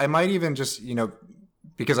 Yeah, I might even just,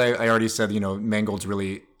 because I already said, Mangold's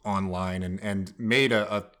really online and made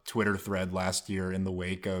a Twitter thread last year in the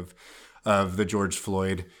wake of the George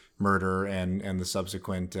Floyd murder and the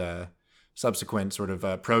subsequent sort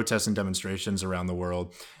of protests and demonstrations around the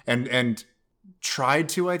world, and tried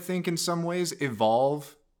to, I think, in some ways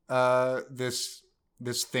evolve this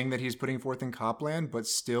thing that he's putting forth in Copland, but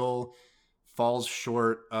still falls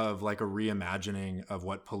short of like a reimagining of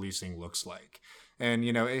what policing looks like. And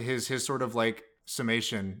his sort of like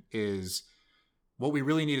summation is, what we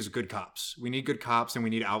really need is good cops. We need good cops, and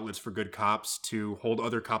we need outlets for good cops to hold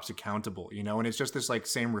other cops accountable, and it's just this like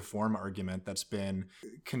same reform argument that's been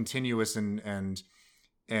continuous and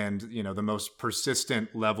the most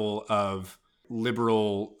persistent level of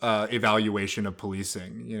liberal evaluation of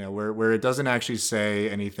policing, where it doesn't actually say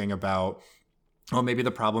anything about, oh, maybe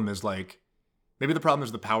the problem is the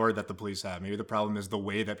power that the police have. Maybe the problem is the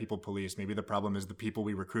way that people police. Maybe the problem is the people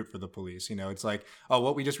we recruit for the police. It's like, oh,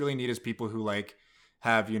 what we just really need is people who like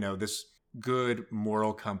have, this good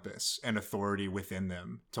moral compass and authority within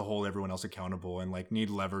them to hold everyone else accountable, and like need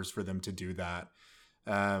levers for them to do that.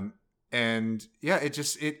 And yeah, it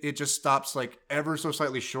just stops like ever so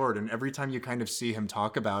slightly short. And every time you kind of see him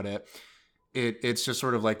talk about it, it's just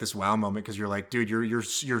sort of like this wow moment, because you're like, dude,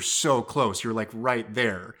 you're so close. You're like right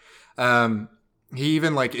there. He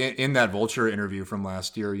even like in that Vulture interview from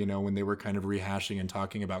last year, when they were kind of rehashing and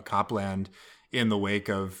talking about Copland in the wake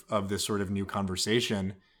of this sort of new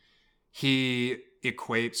conversation, he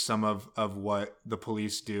equates some of what the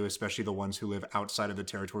police do, especially the ones who live outside of the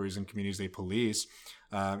territories and communities they police.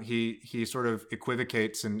 He sort of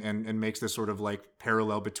equivocates and makes this sort of like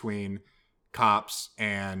parallel between cops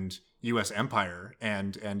and U.S. empire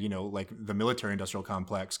and like the military industrial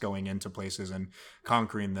complex going into places and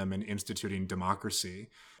conquering them and instituting democracy,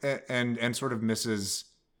 and sort of misses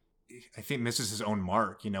his own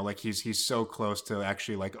mark. Like he's so close to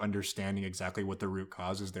actually like understanding exactly what the root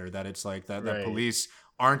cause is there, that it's like that Right. police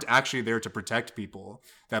aren't actually there to protect people,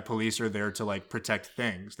 that police are there to like protect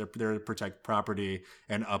things. They're there to protect property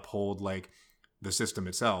and uphold like the system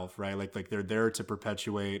itself, right? Like they're there to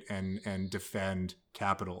perpetuate and defend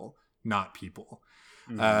capital, not people.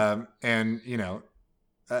 Mhm. And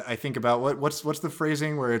I think about what's the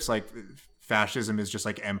phrasing where it's like fascism is just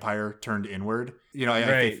like empire turned inward.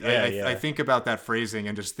 I think about that phrasing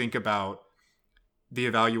and just think about the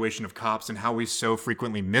evaluation of cops and how we so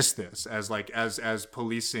frequently miss this as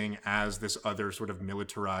policing as this other sort of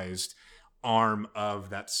militarized arm of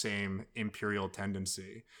that same imperial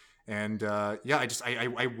tendency. And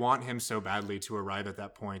I want him so badly to arrive at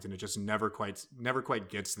that point, and it just never quite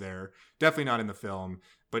gets there. Definitely not in the film,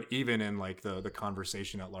 but even in like the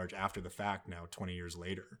conversation at large after the fact now, 20 years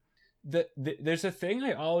later. There's a thing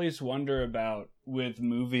I always wonder about with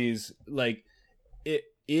movies, like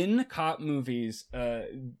in cop movies,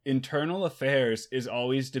 internal affairs is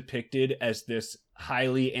always depicted as this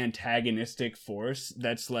highly antagonistic force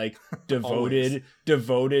that's like devoted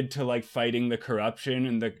to like fighting the corruption,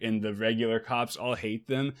 and the regular cops all hate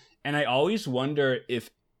them. And I always wonder if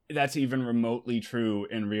that's even remotely true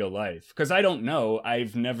in real life, because I don't know.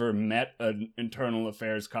 I've never met an internal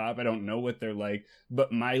affairs cop. I don't know what they're like,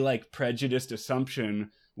 but my like prejudiced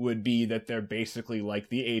assumption would be that they're basically like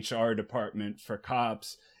the HR department for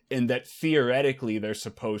cops, and that theoretically they're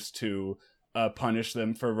supposed to punish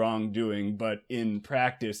them for wrongdoing, but in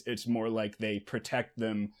practice it's more like they protect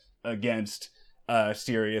them against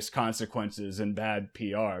serious consequences and bad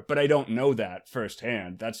PR. But I don't know that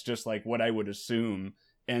firsthand. That's just like what I would assume.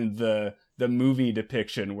 And the movie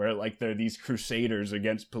depiction where like they're these crusaders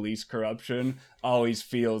against police corruption always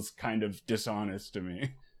feels kind of dishonest to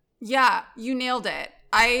me. Yeah, you nailed it.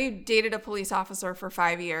 I dated a police officer for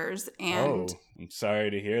 5 years, and I'm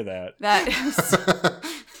sorry to hear that. that is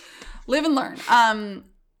live and learn.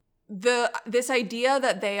 this idea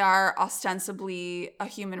that they are ostensibly a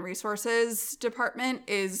human resources department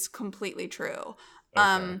is completely true.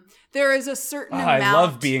 Okay. There is a certain amount. I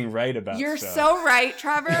love being right about You're stuff. so right,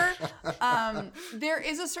 Trevor. There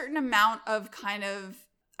is a certain amount of kind of,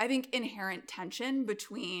 I think, inherent tension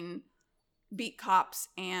between beat cops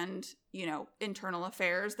and, you know, internal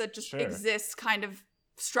affairs that just exists kind of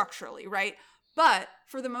structurally, right? But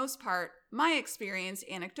for the most part, my experience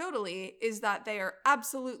anecdotally is that they are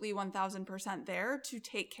absolutely 1000% there to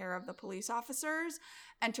take care of the police officers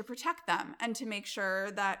and to protect them and to make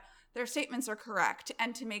sure that their statements are correct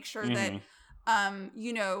and to make sure that,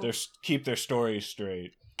 you know, keep their stories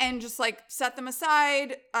straight and just like set them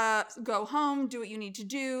aside, go home, do what you need to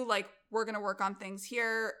do. Like, we're going to work on things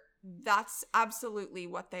here. That's absolutely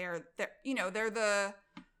what they are. You know,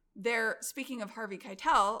 they're speaking of Harvey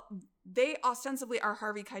Keitel, they ostensibly are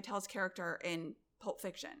Harvey Keitel's character in Pulp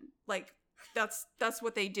Fiction. Like, that's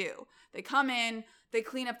what they do. They come in, they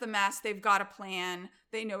clean up the mess, they've got a plan,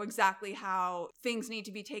 they know exactly how things need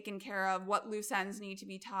to be taken care of, what loose ends need to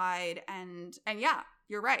be tied, and yeah,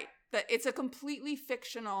 you're right. That it's a completely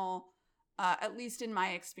fictional, at least in my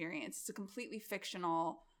experience, it's a completely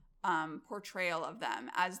fictional portrayal of them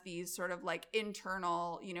as these sort of like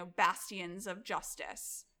internal, you know, bastions of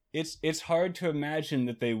justice. It's hard to imagine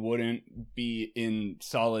that they wouldn't be in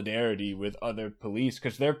solidarity with other police,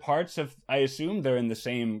 because they're parts of, I assume they're in the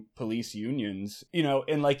same police unions, you know,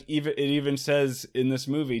 and like it even says in this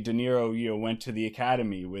movie, De Niro, you know, went to the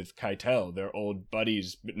academy with Keitel, they're old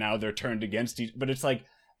buddies, but now they're turned against each, but it's like,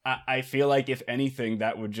 I feel like if anything,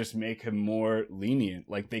 that would just make him more lenient.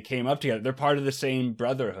 Like, they came up together, they're part of the same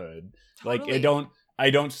brotherhood. Totally. Like, I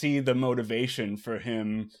don't see the motivation for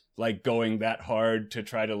him like going that hard to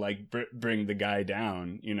try to like bring the guy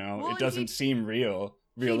down, you know. Well, it doesn't seem realistic.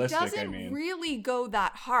 He doesn't really go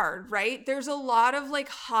that hard, right? There's a lot of like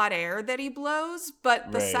hot air that he blows,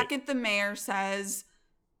 but the second the mayor says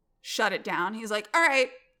shut it down, he's like, all right.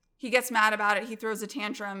 He gets mad about it, he throws a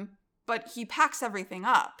tantrum, but he packs everything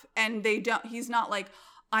up, and he's not like,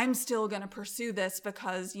 I'm still gonna pursue this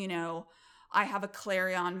because, you know, I have a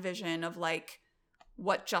clarion vision of like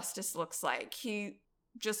what justice looks like. He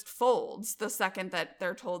just folds the second that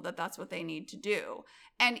they're told that that's what they need to do.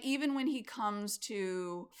 And even when he comes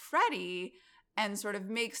to Freddie and sort of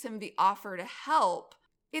makes him the offer to help,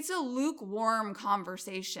 it's a lukewarm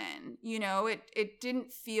conversation. You know, it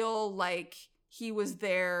didn't feel like he was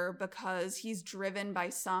there because he's driven by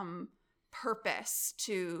some purpose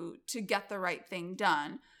to get the right thing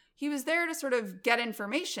done. He was there to sort of get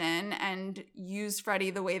information and use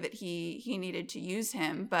Freddie the way that he needed to use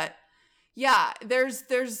him. But yeah, there's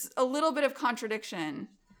a little bit of contradiction.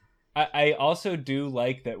 I also do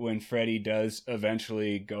like that when Freddie does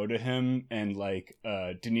eventually go to him and like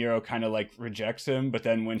De Niro kind of like rejects him, but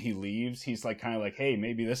then when he leaves, he's like kind of like, hey,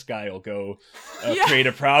 maybe this guy will go create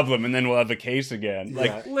a problem and then we'll have a case again.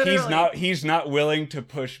 Like, he's not willing to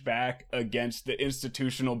push back against the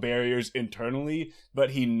institutional barriers internally,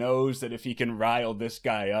 but he knows that if he can rile this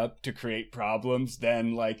guy up to create problems,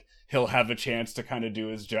 then like he'll have a chance to kind of do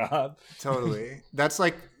his job. Totally. That's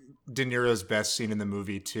like De Niro's best scene in the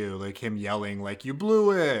movie too, like him yelling like, you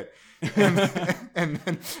blew it, and then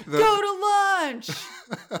go to lunch.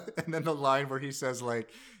 And then the line where he says like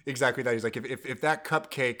exactly that, he's like, if that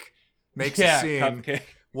cupcake makes a scene, cupcake.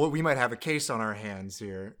 Well, we might have a case on our hands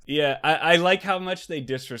here. Yeah, I like how much they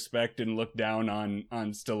disrespect and look down on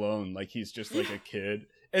Stallone, like he's just like a kid.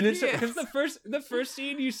 And it's because the first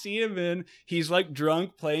scene you see him in, he's like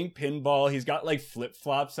drunk playing pinball. He's got like flip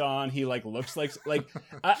flops on. He like looks like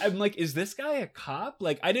I'm like, is this guy a cop?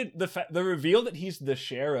 Like, I didn't the reveal that he's the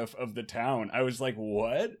sheriff of the town. I was like,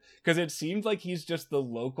 what? Because it seemed like he's just the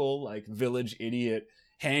local like village idiot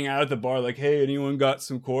hanging out at the bar, like, hey, anyone got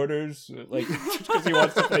some quarters? Like, because he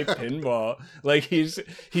wants to play pinball. Like, he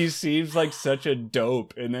seems like such a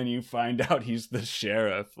dope, and then you find out he's the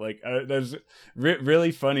sheriff. Like, that's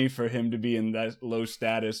really funny for him to be in that low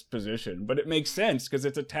status position, but it makes sense because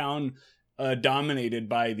it's a town dominated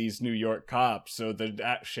by these New York cops, so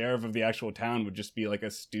the sheriff of the actual town would just be like a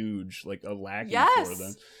stooge, like a lackey for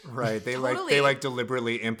them. Right. They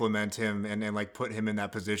deliberately implement him and like put him in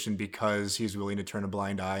that position because he's willing to turn a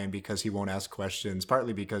blind eye and because he won't ask questions,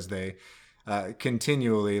 partly because they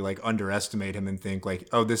continually like underestimate him and think like,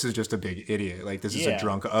 oh, this is just a big idiot, like this is a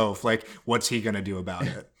drunk oaf, like what's he gonna do about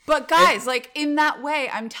it? But guys, like in that way,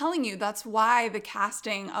 I'm telling you, that's why the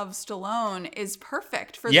casting of Stallone is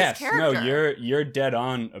perfect for this character. No, you're dead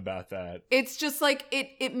on about that. It's just like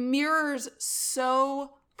it mirrors so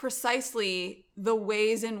precisely the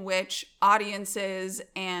ways in which audiences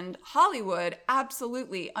and Hollywood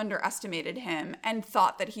absolutely underestimated him and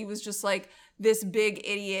thought that he was just like this big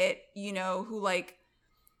idiot, you know, who like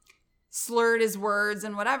slurred his words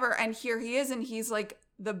and whatever. And here he is, and he's like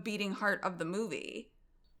the beating heart of the movie.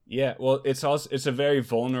 Yeah, well, it's a very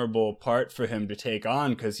vulnerable part for him to take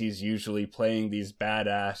on, because he's usually playing these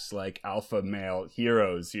badass like alpha male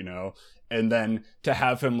heroes, you know. And then to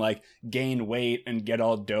have him like gain weight and get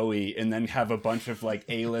all doughy, and then have a bunch of like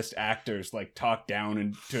A-list actors like talk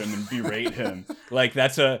down to him and berate him. Like,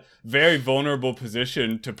 that's a very vulnerable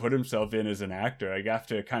position to put himself in as an actor. I have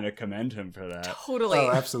to kind of commend him for that. Totally.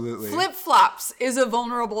 Oh, absolutely. Flip-flops is a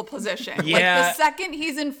vulnerable position. Yeah. Like, the second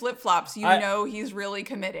he's in flip-flops, you know he's really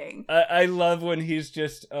committing. I love when he's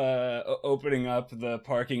just opening up the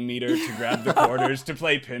parking meter to grab the quarters to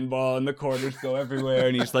play pinball, and the quarters go everywhere,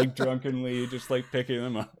 and he's like drunkenly just like picking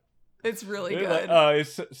them up. It's really good. Like, oh,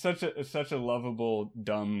 it's such a lovable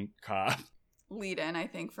dumb cop. Lead in, I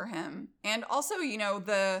think, for him. And also, you know,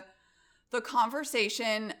 the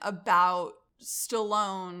conversation about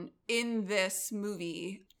Stallone in this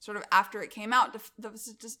movie, sort of after it came out,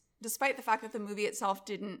 despite the fact that the movie itself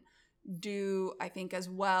didn't do, I think, as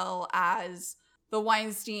well as the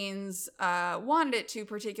Weinsteins wanted it to,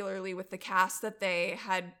 particularly with the cast that they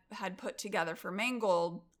had put together for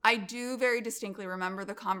Mangold. I do very distinctly remember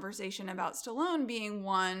the conversation about Stallone being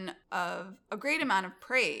one of a great amount of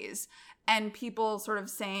praise, and people sort of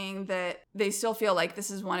saying that they still feel like this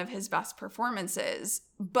is one of his best performances.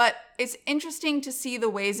 But it's interesting to see the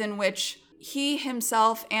ways in which he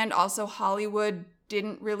himself and also Hollywood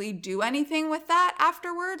didn't really do anything with that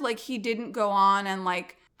afterward. Like, he didn't go on and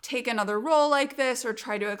like take another role like this or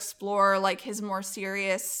try to explore like his more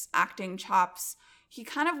serious acting chops. He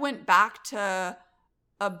kind of went back to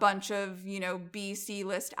a bunch of, you know, B-C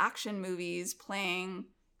list action movies playing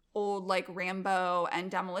old like Rambo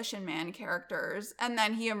and Demolition Man characters. And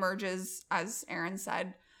then he emerges, as Aaron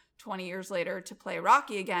said, 20 years later to play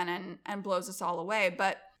Rocky again and blows us all away.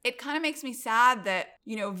 But it kind of makes me sad that,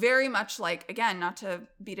 you know, very much like, again, not to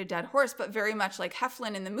beat a dead horse, but very much like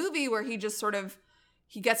Heflin in the movie, where he just sort of,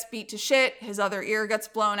 he gets beat to shit, his other ear gets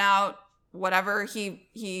blown out, whatever.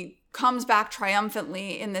 He comes back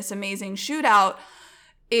triumphantly in this amazing shootout,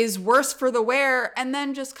 is worse for the wear, and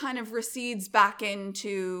then just kind of recedes back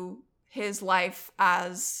into his life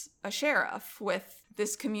as a sheriff with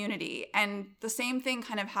this community. And the same thing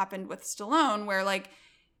kind of happened with Stallone, where like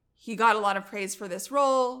he got a lot of praise for this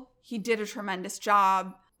role, he did a tremendous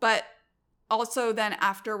job, but also then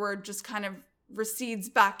afterward just kind of recedes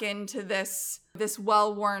back into this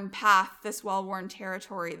well-worn path, this well-worn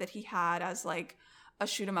territory that he had as like a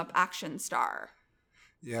shoot-'em-up action star.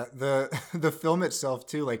 Yeah, the film itself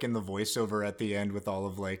too, like in the voiceover at the end with all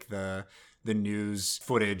of like the news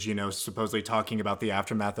footage, you know, supposedly talking about the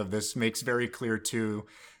aftermath of this, makes very clear too.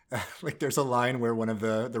 Like there's a line where one of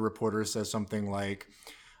the reporters says something like,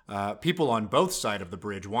 people on both sides of the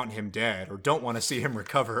bridge want him dead or don't want to see him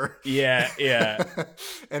recover. Yeah.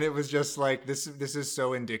 And it was just like, this is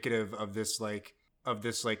so indicative of this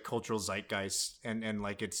cultural zeitgeist and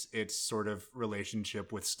like its sort of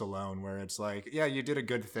relationship with Stallone, where it's like, yeah, you did a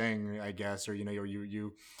good thing, I guess, or, you know,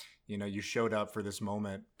 you showed up for this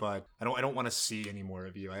moment, but I don't want to see any more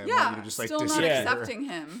of you. I want you to just like still disappear. not accepting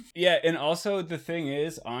him. Yeah, and also the thing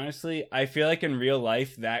is, honestly, I feel like in real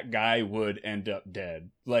life that guy would end up dead.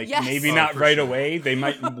 Like, yes. maybe not right away. They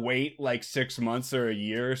might wait like 6 months or a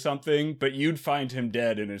year or something, but you'd find him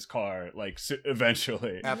dead in his car, like,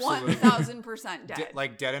 eventually. Absolutely. 1000% dead.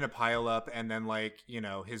 Like dead in a pileup, and then like, you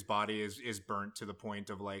know, his body is burnt to the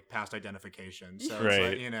point of like past identification. So Right. it's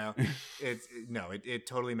like, you know, it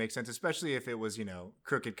totally makes sense, especially if it was, you know,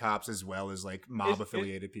 crooked cops as well as like mob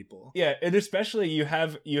affiliated people. Yeah, and especially you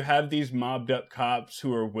have these mobbed up cops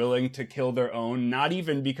who are willing to kill their own, not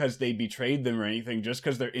even because they betrayed them or anything, just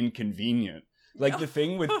because they're inconvenient. Like the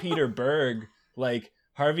thing with Peter Berg, like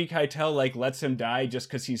Harvey Keitel like lets him die just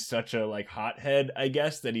because he's such a like hothead, I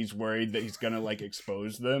guess, that he's worried that he's gonna like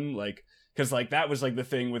expose them, like. Because, like, that was, like, the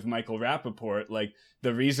thing with Michael Rappaport. Like,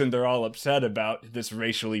 the reason they're all upset about this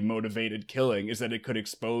racially motivated killing is that it could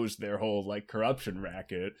expose their whole, like, corruption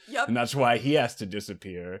racket. Yep. And that's why he has to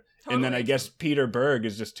disappear. Totally. And then I guess Peter Berg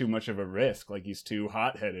is just too much of a risk. Like, he's too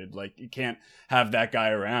hot-headed. Like, you can't have that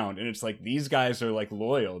guy around. And it's like, these guys are, like,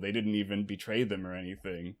 loyal. They didn't even betray them or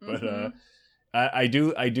anything. But, I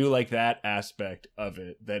do like that aspect of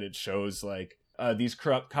it, that it shows, like, these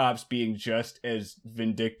corrupt cops being just as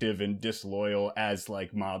vindictive and disloyal as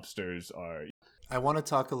like mobsters are. I want to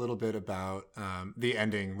talk a little bit about the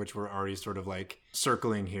ending, which we're already sort of like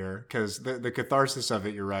circling here, because the catharsis of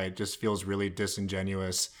it, you're right, just feels really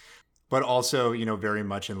disingenuous, but also, you know, very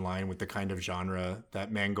much in line with the kind of genre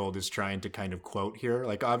that Mangold is trying to kind of quote here.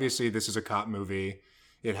 Like, obviously, this is a cop movie.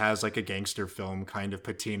 It has like a gangster film kind of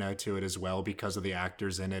patina to it as well because of the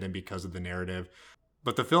actors in it and because of the narrative.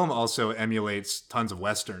 But the film also emulates tons of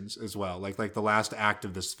Westerns as well. Like the last act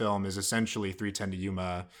of this film is essentially 3:10 to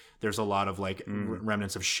Yuma. There's a lot of like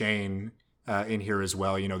remnants of Shane in here as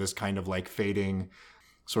well. You know, this kind of like fading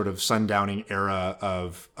sort of sundowning era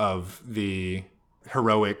of the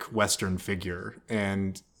heroic Western figure.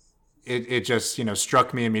 And it just, you know,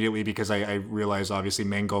 struck me immediately because I realized obviously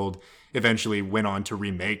Mangold eventually went on to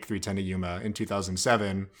remake 3:10 to Yuma in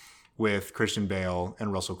 2007 with Christian Bale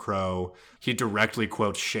and Russell Crowe. He directly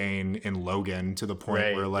quotes Shane in Logan to the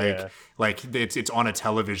point where like it's on a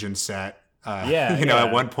television set,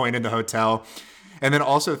 at one point in the hotel. And then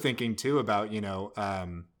also thinking too about, you know,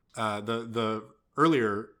 the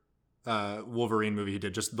earlier Wolverine movie he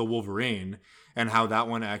did, just The Wolverine, and how that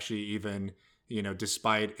one actually even, you know,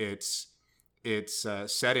 despite its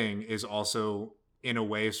setting, is also in a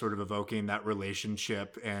way sort of evoking that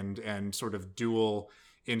relationship and sort of dual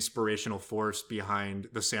inspirational force behind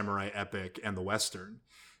the samurai epic and the Western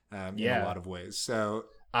in a lot of ways. So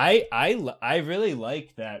I really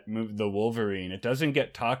like that movie, The Wolverine. It doesn't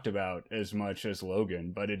get talked about as much as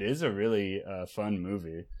Logan, but it is a really fun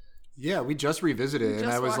movie. Yeah, we just revisited it,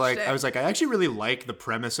 and I was like, I actually really like the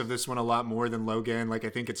premise of this one a lot more than Logan. Like, I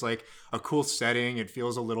think it's like a cool setting. It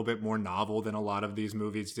feels a little bit more novel than a lot of these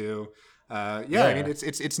movies do. I mean,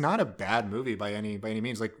 it's not a bad movie by any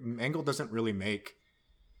means. Like, Mangold doesn't really make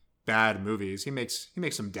bad movies. He makes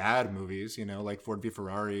some dad movies, you know, like Ford v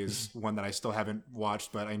Ferrari is one that I still haven't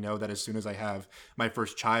watched, but I know that as soon as I have my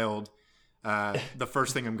first child, the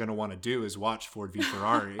first thing I'm going to want to do is watch Ford v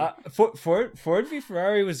Ferrari. Ford v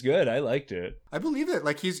Ferrari was good. I liked it. I believe it.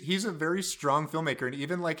 Like he's a very strong filmmaker, and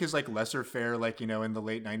even like his like lesser fare, like, you know, in the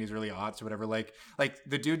late 90s, early aughts or whatever, like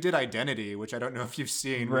the dude did Identity, which I don't know if you've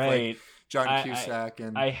seen, right? With like John Cusack.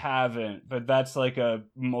 And I haven't, but that's like a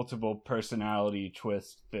multiple personality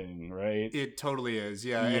twist thing, right? It totally is.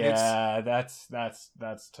 Yeah. Yeah, and that's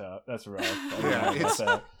tough. That's rough.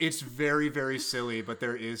 Yeah, it's very, very silly, but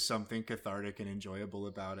there is something cathartic and enjoyable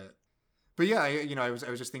about it. But yeah, I was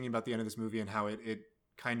just thinking about the end of this movie and how it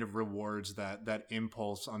kind of rewards that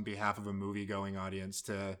impulse on behalf of a movie going audience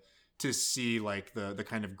to see like the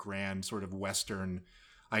kind of grand sort of Western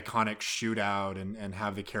iconic shootout and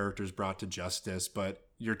have the characters brought to justice. But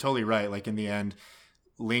you're totally right. Like, in the end,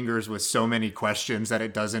 lingers with so many questions that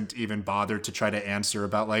it doesn't even bother to try to answer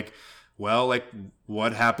about, like, well, like,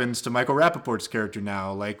 what happens to Michael Rappaport's character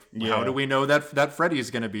now? Like, how do we know that Freddy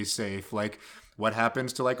is going to be safe? Like, what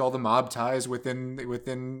happens to like all the mob ties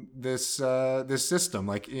within this system?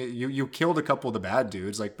 Like, you killed a couple of the bad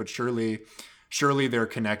dudes, like, but surely they're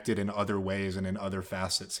connected in other ways and in other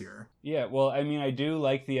facets here. Yeah, well, I mean, I do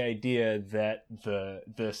like the idea that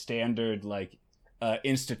the standard like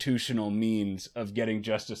institutional means of getting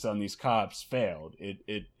justice on these cops failed.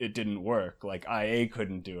 It didn't work. Like, IA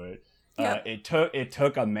couldn't do it. Yep. It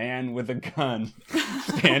took a man with a gun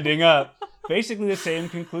standing up. Basically the same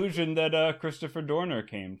conclusion that Christopher Dorner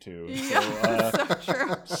came to. Yeah, so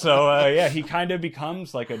true. So he kind of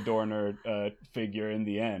becomes like a Dorner figure in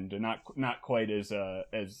the end, and not quite as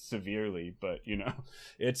severely, but you know,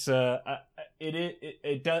 it's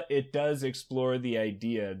it does explore the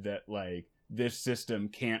idea that like this system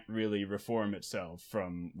can't really reform itself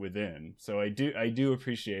from within. So I do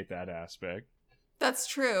appreciate that aspect. That's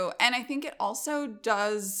true, and I think it also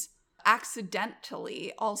does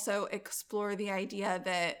accidentally also explore the idea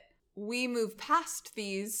that we move past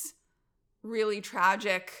these really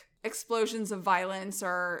tragic explosions of violence,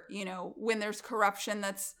 or, you know, when there's corruption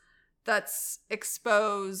that's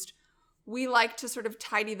exposed, we like to sort of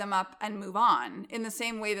tidy them up and move on in the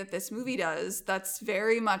same way that this movie does. That's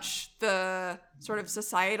very much the sort of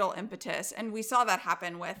societal impetus, and we saw that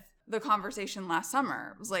happen with The Conversation last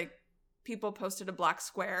summer. It was like people posted a black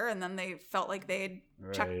square and then they felt like they'd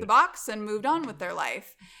checked the box and moved on with their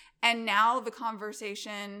life. And now The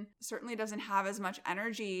Conversation certainly doesn't have as much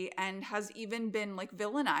energy and has even been like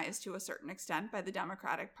villainized to a certain extent by the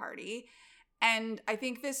Democratic Party. And I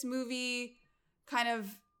think this movie kind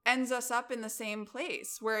of ends us up in the same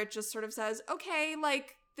place where it just sort of says, okay,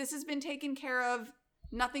 like, this has been taken care of,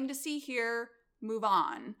 nothing to see here, move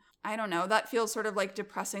on. I don't know, that feels sort of like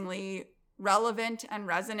depressingly relevant and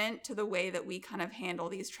resonant to the way that we kind of handle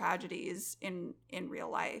these tragedies in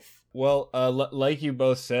real life. Well, like you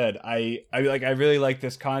both said, I really like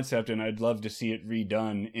this concept, and I'd love to see it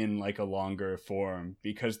redone in like a longer form,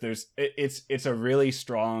 because it's a really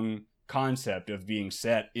strong concept of being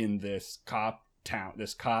set in this cop town,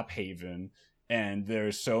 this cop haven, and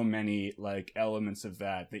there's so many like elements of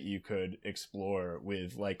that you could explore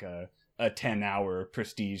with like a 10-hour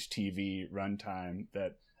prestige TV runtime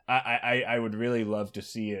that I would really love to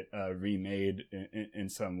see it remade in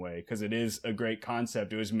some way, because it is a great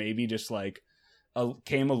concept. It was maybe just like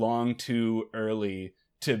came along too early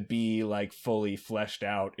to be like fully fleshed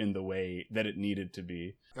out in the way that it needed to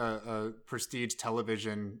be. Prestige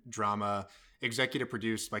television drama executive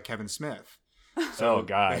produced by Kevin Smith. So, oh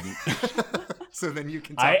God. So then you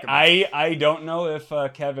can talk about I don't know if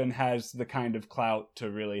Kevin has the kind of clout to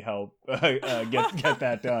really help get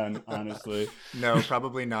that done, honestly. No,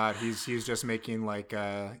 probably not. He's just making like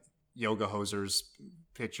Yoga Hosers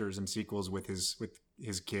pictures and sequels with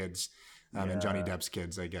his kids and Johnny Depp's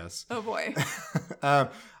kids, I guess. Oh boy.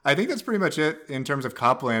 I think that's pretty much it in terms of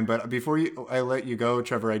Copland. But before I let you go,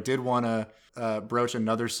 Trevor, I did want to broach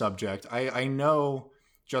another subject. I know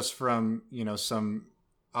just from some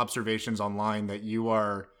observations online that you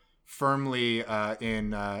are firmly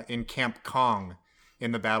in Camp Kong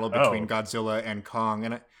in the battle between Godzilla and Kong,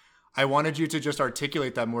 and I wanted you to just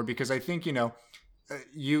articulate that more, because I think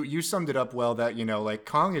you summed it up well, that like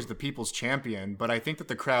Kong is the people's champion, but I think that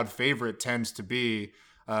the crowd favorite tends to be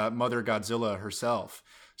Mother Godzilla herself.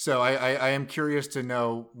 So I am curious to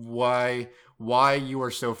know why you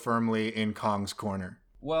are so firmly in Kong's corner.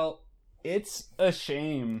 Well, it's a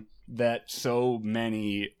shame that so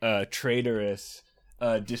many traitorous,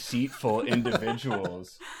 deceitful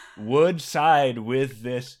individuals would side with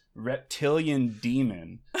this reptilian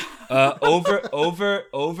demon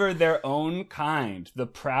over their own kind, the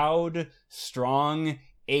proud, strong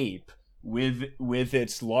ape with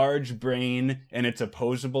its large brain and its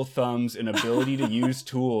opposable thumbs and ability to use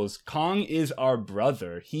tools. Kong is our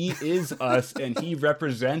brother. He is us, and he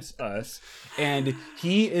represents us, and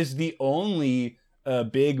he is the only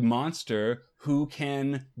big monster who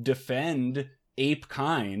can defend ape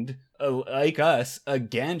kind like us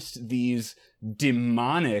against these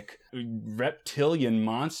demonic reptilian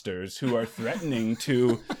monsters who are threatening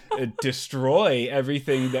to destroy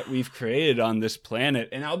everything that we've created on this planet.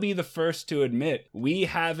 And I'll be the first to admit, we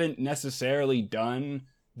haven't necessarily done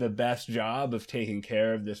the best job of taking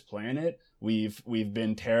care of this planet. We've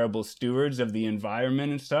been terrible stewards of the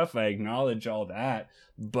environment and stuff. I acknowledge all that.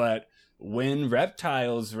 But when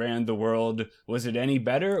reptiles ran the world, was it any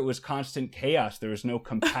better? It was constant chaos. There was no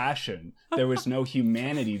compassion. There was no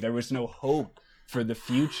humanity. There was no hope for the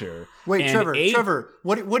future. Wait, and Trevor,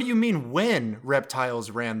 what do you mean when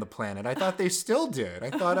reptiles ran the planet? I thought they still did.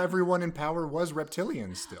 I thought everyone in power was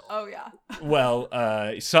reptilian still. Oh, yeah. Well,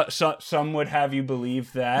 some would have you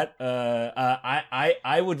believe that.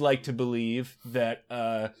 I would like to believe that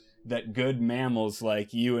that good mammals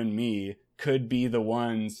like you and me could be the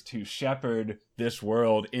ones to shepherd this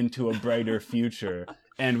world into a brighter future.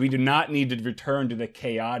 And we do not need to return to the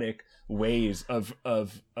chaotic ways of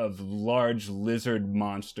large lizard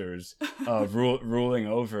monsters ruling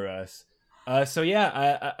over us. So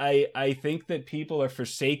yeah, I think that people are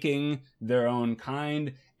forsaking their own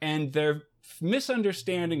kind, and they're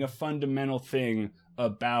misunderstanding a fundamental thing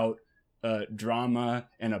about drama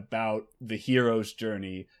and about the hero's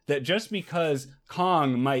journey, that just because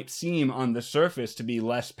Kong might seem on the surface to be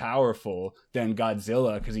less powerful than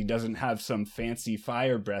Godzilla because he doesn't have some fancy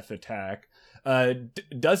fire breath attack,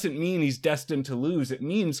 doesn't mean he's destined to lose. It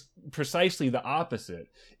means precisely the opposite.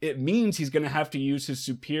 It means he's going to have to use his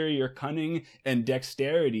superior cunning and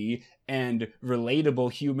dexterity and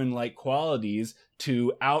relatable human-like qualities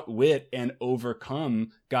to outwit and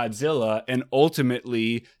overcome Godzilla and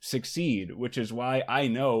ultimately succeed, which is why I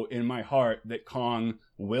know in my heart that Kong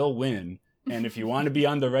will win. And if you want to be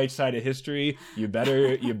on the right side of history, you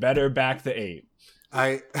better back the ape.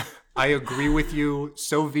 I agree with you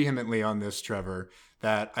so vehemently on this, Trevor,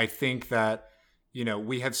 that I think that,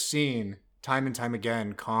 we have seen time and time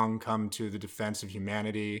again Kong come to the defense of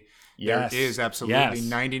humanity. Yes. There is absolutely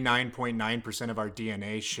 99.9% of our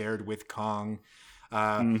DNA shared with Kong.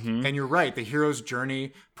 And you're right, the hero's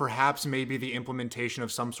journey perhaps maybe the implementation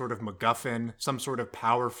of some sort of MacGuffin, some sort of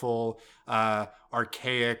powerful,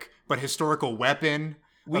 archaic, but historical weapon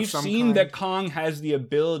we've some seen kind. that Kong has the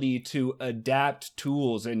ability to adapt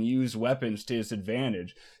tools and use weapons to his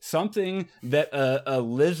advantage. Something that a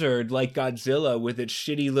lizard like Godzilla with its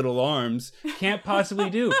shitty little arms can't possibly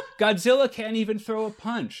do. Godzilla can't even throw a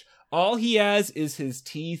punch. All he has is his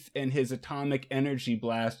teeth and his atomic energy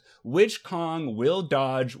blast, which Kong will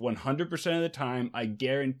dodge 100% of the time. I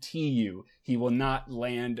guarantee you he will not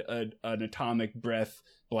land an atomic breath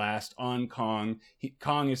blast on Kong.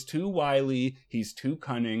 Kong is too wily. He's too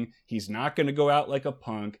cunning. He's not going to go out like a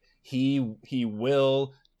punk. He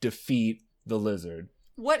will defeat the lizard.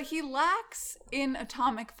 What he lacks in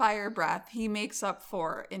atomic fire breath, he makes up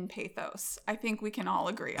for in pathos. I think we can all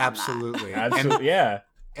agree on Absolutely. Absolutely, yeah.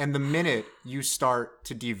 And the minute you start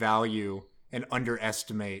to devalue and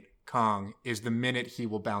underestimate Kong is the minute he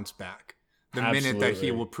will bounce back. The minute that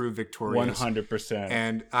he will prove victorious. 100%.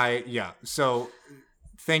 And so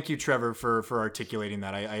thank you, Trevor, for articulating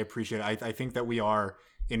that. I appreciate it. I think that we are,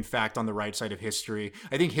 in fact, on the right side of history.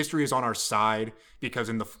 I think history is on our side because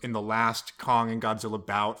in the last Kong and Godzilla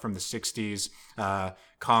bout from the 60s,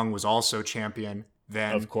 Kong was also champion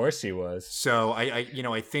then. Of course he was. So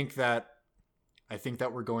I think that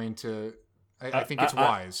we're going to. I think it's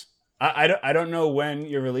wise. I don't know when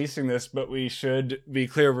you're releasing this, but we should be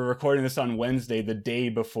clear. We're recording this on Wednesday, the day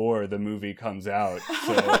before the movie comes out.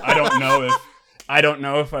 So I don't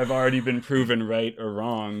know if I've already been proven right or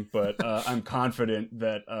wrong, but I'm confident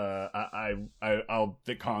that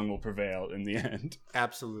that Kong will prevail in the end.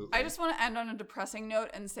 Absolutely. I just want to end on a depressing note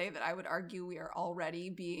and say that I would argue we are already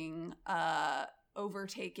being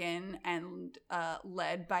overtaken and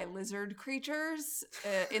led by lizard creatures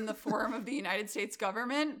in the form of the United States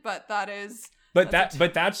government, but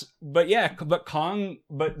Kong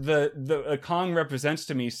represents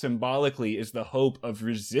to me symbolically is the hope of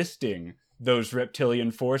resisting those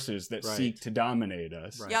reptilian forces that seek to dominate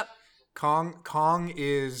us. Right. Yep. Kong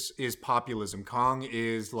is populism. Kong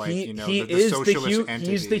is like, the socialist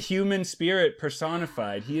entity. He's the human spirit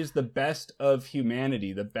personified. He is the best of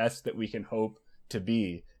humanity, the best that we can hope to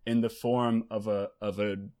be in the form of a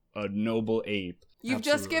noble ape. You've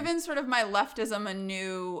Absolutely. just given sort of my leftism a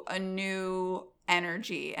new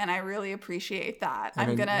energy, and I really appreciate that.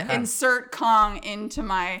 I'm gonna insert Kong into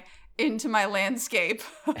my landscape.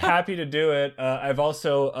 Happy to do it. I've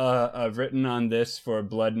also written on this for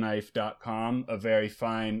bloodknife.com, a very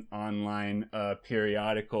fine online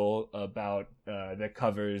periodical about that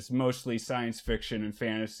covers mostly science fiction and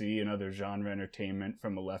fantasy and other genre entertainment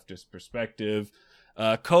from a leftist perspective.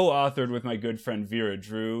 Co-authored with my good friend Vera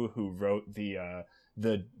Drew, who wrote the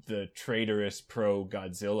traitorous pro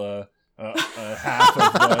Godzilla half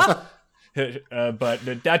of the.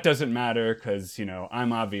 But that doesn't matter because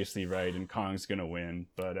I'm obviously right and Kong's gonna win.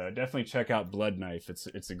 But definitely check out Blood Knife.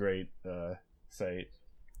 It's a great site.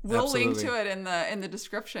 We'll Absolutely. link to it in the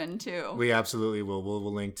description too. We absolutely will.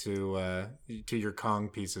 We'll link to your Kong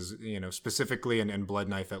pieces, specifically and Blood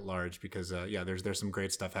Knife at large because there's some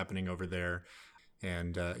great stuff happening over there,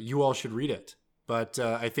 and you all should read it. But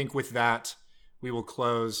I think with that we will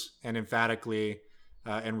close and emphatically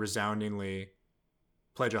and resoundingly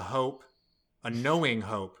pledge a knowing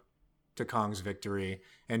hope to Kong's victory,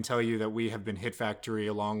 and tell you that we have been Hit Factory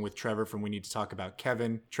along with Trevor from We Need to Talk About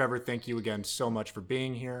Kevin. Trevor, thank you again so much for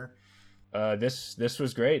being here. This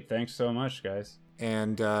was great. Thanks so much, guys.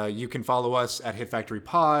 And you can follow us at Hit Factory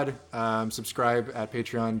Pod. Subscribe at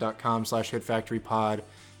patreon.com/hitfactorypod.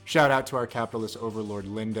 Shout out to our capitalist overlord,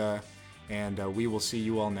 Linda. And we will see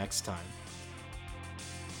you all next time.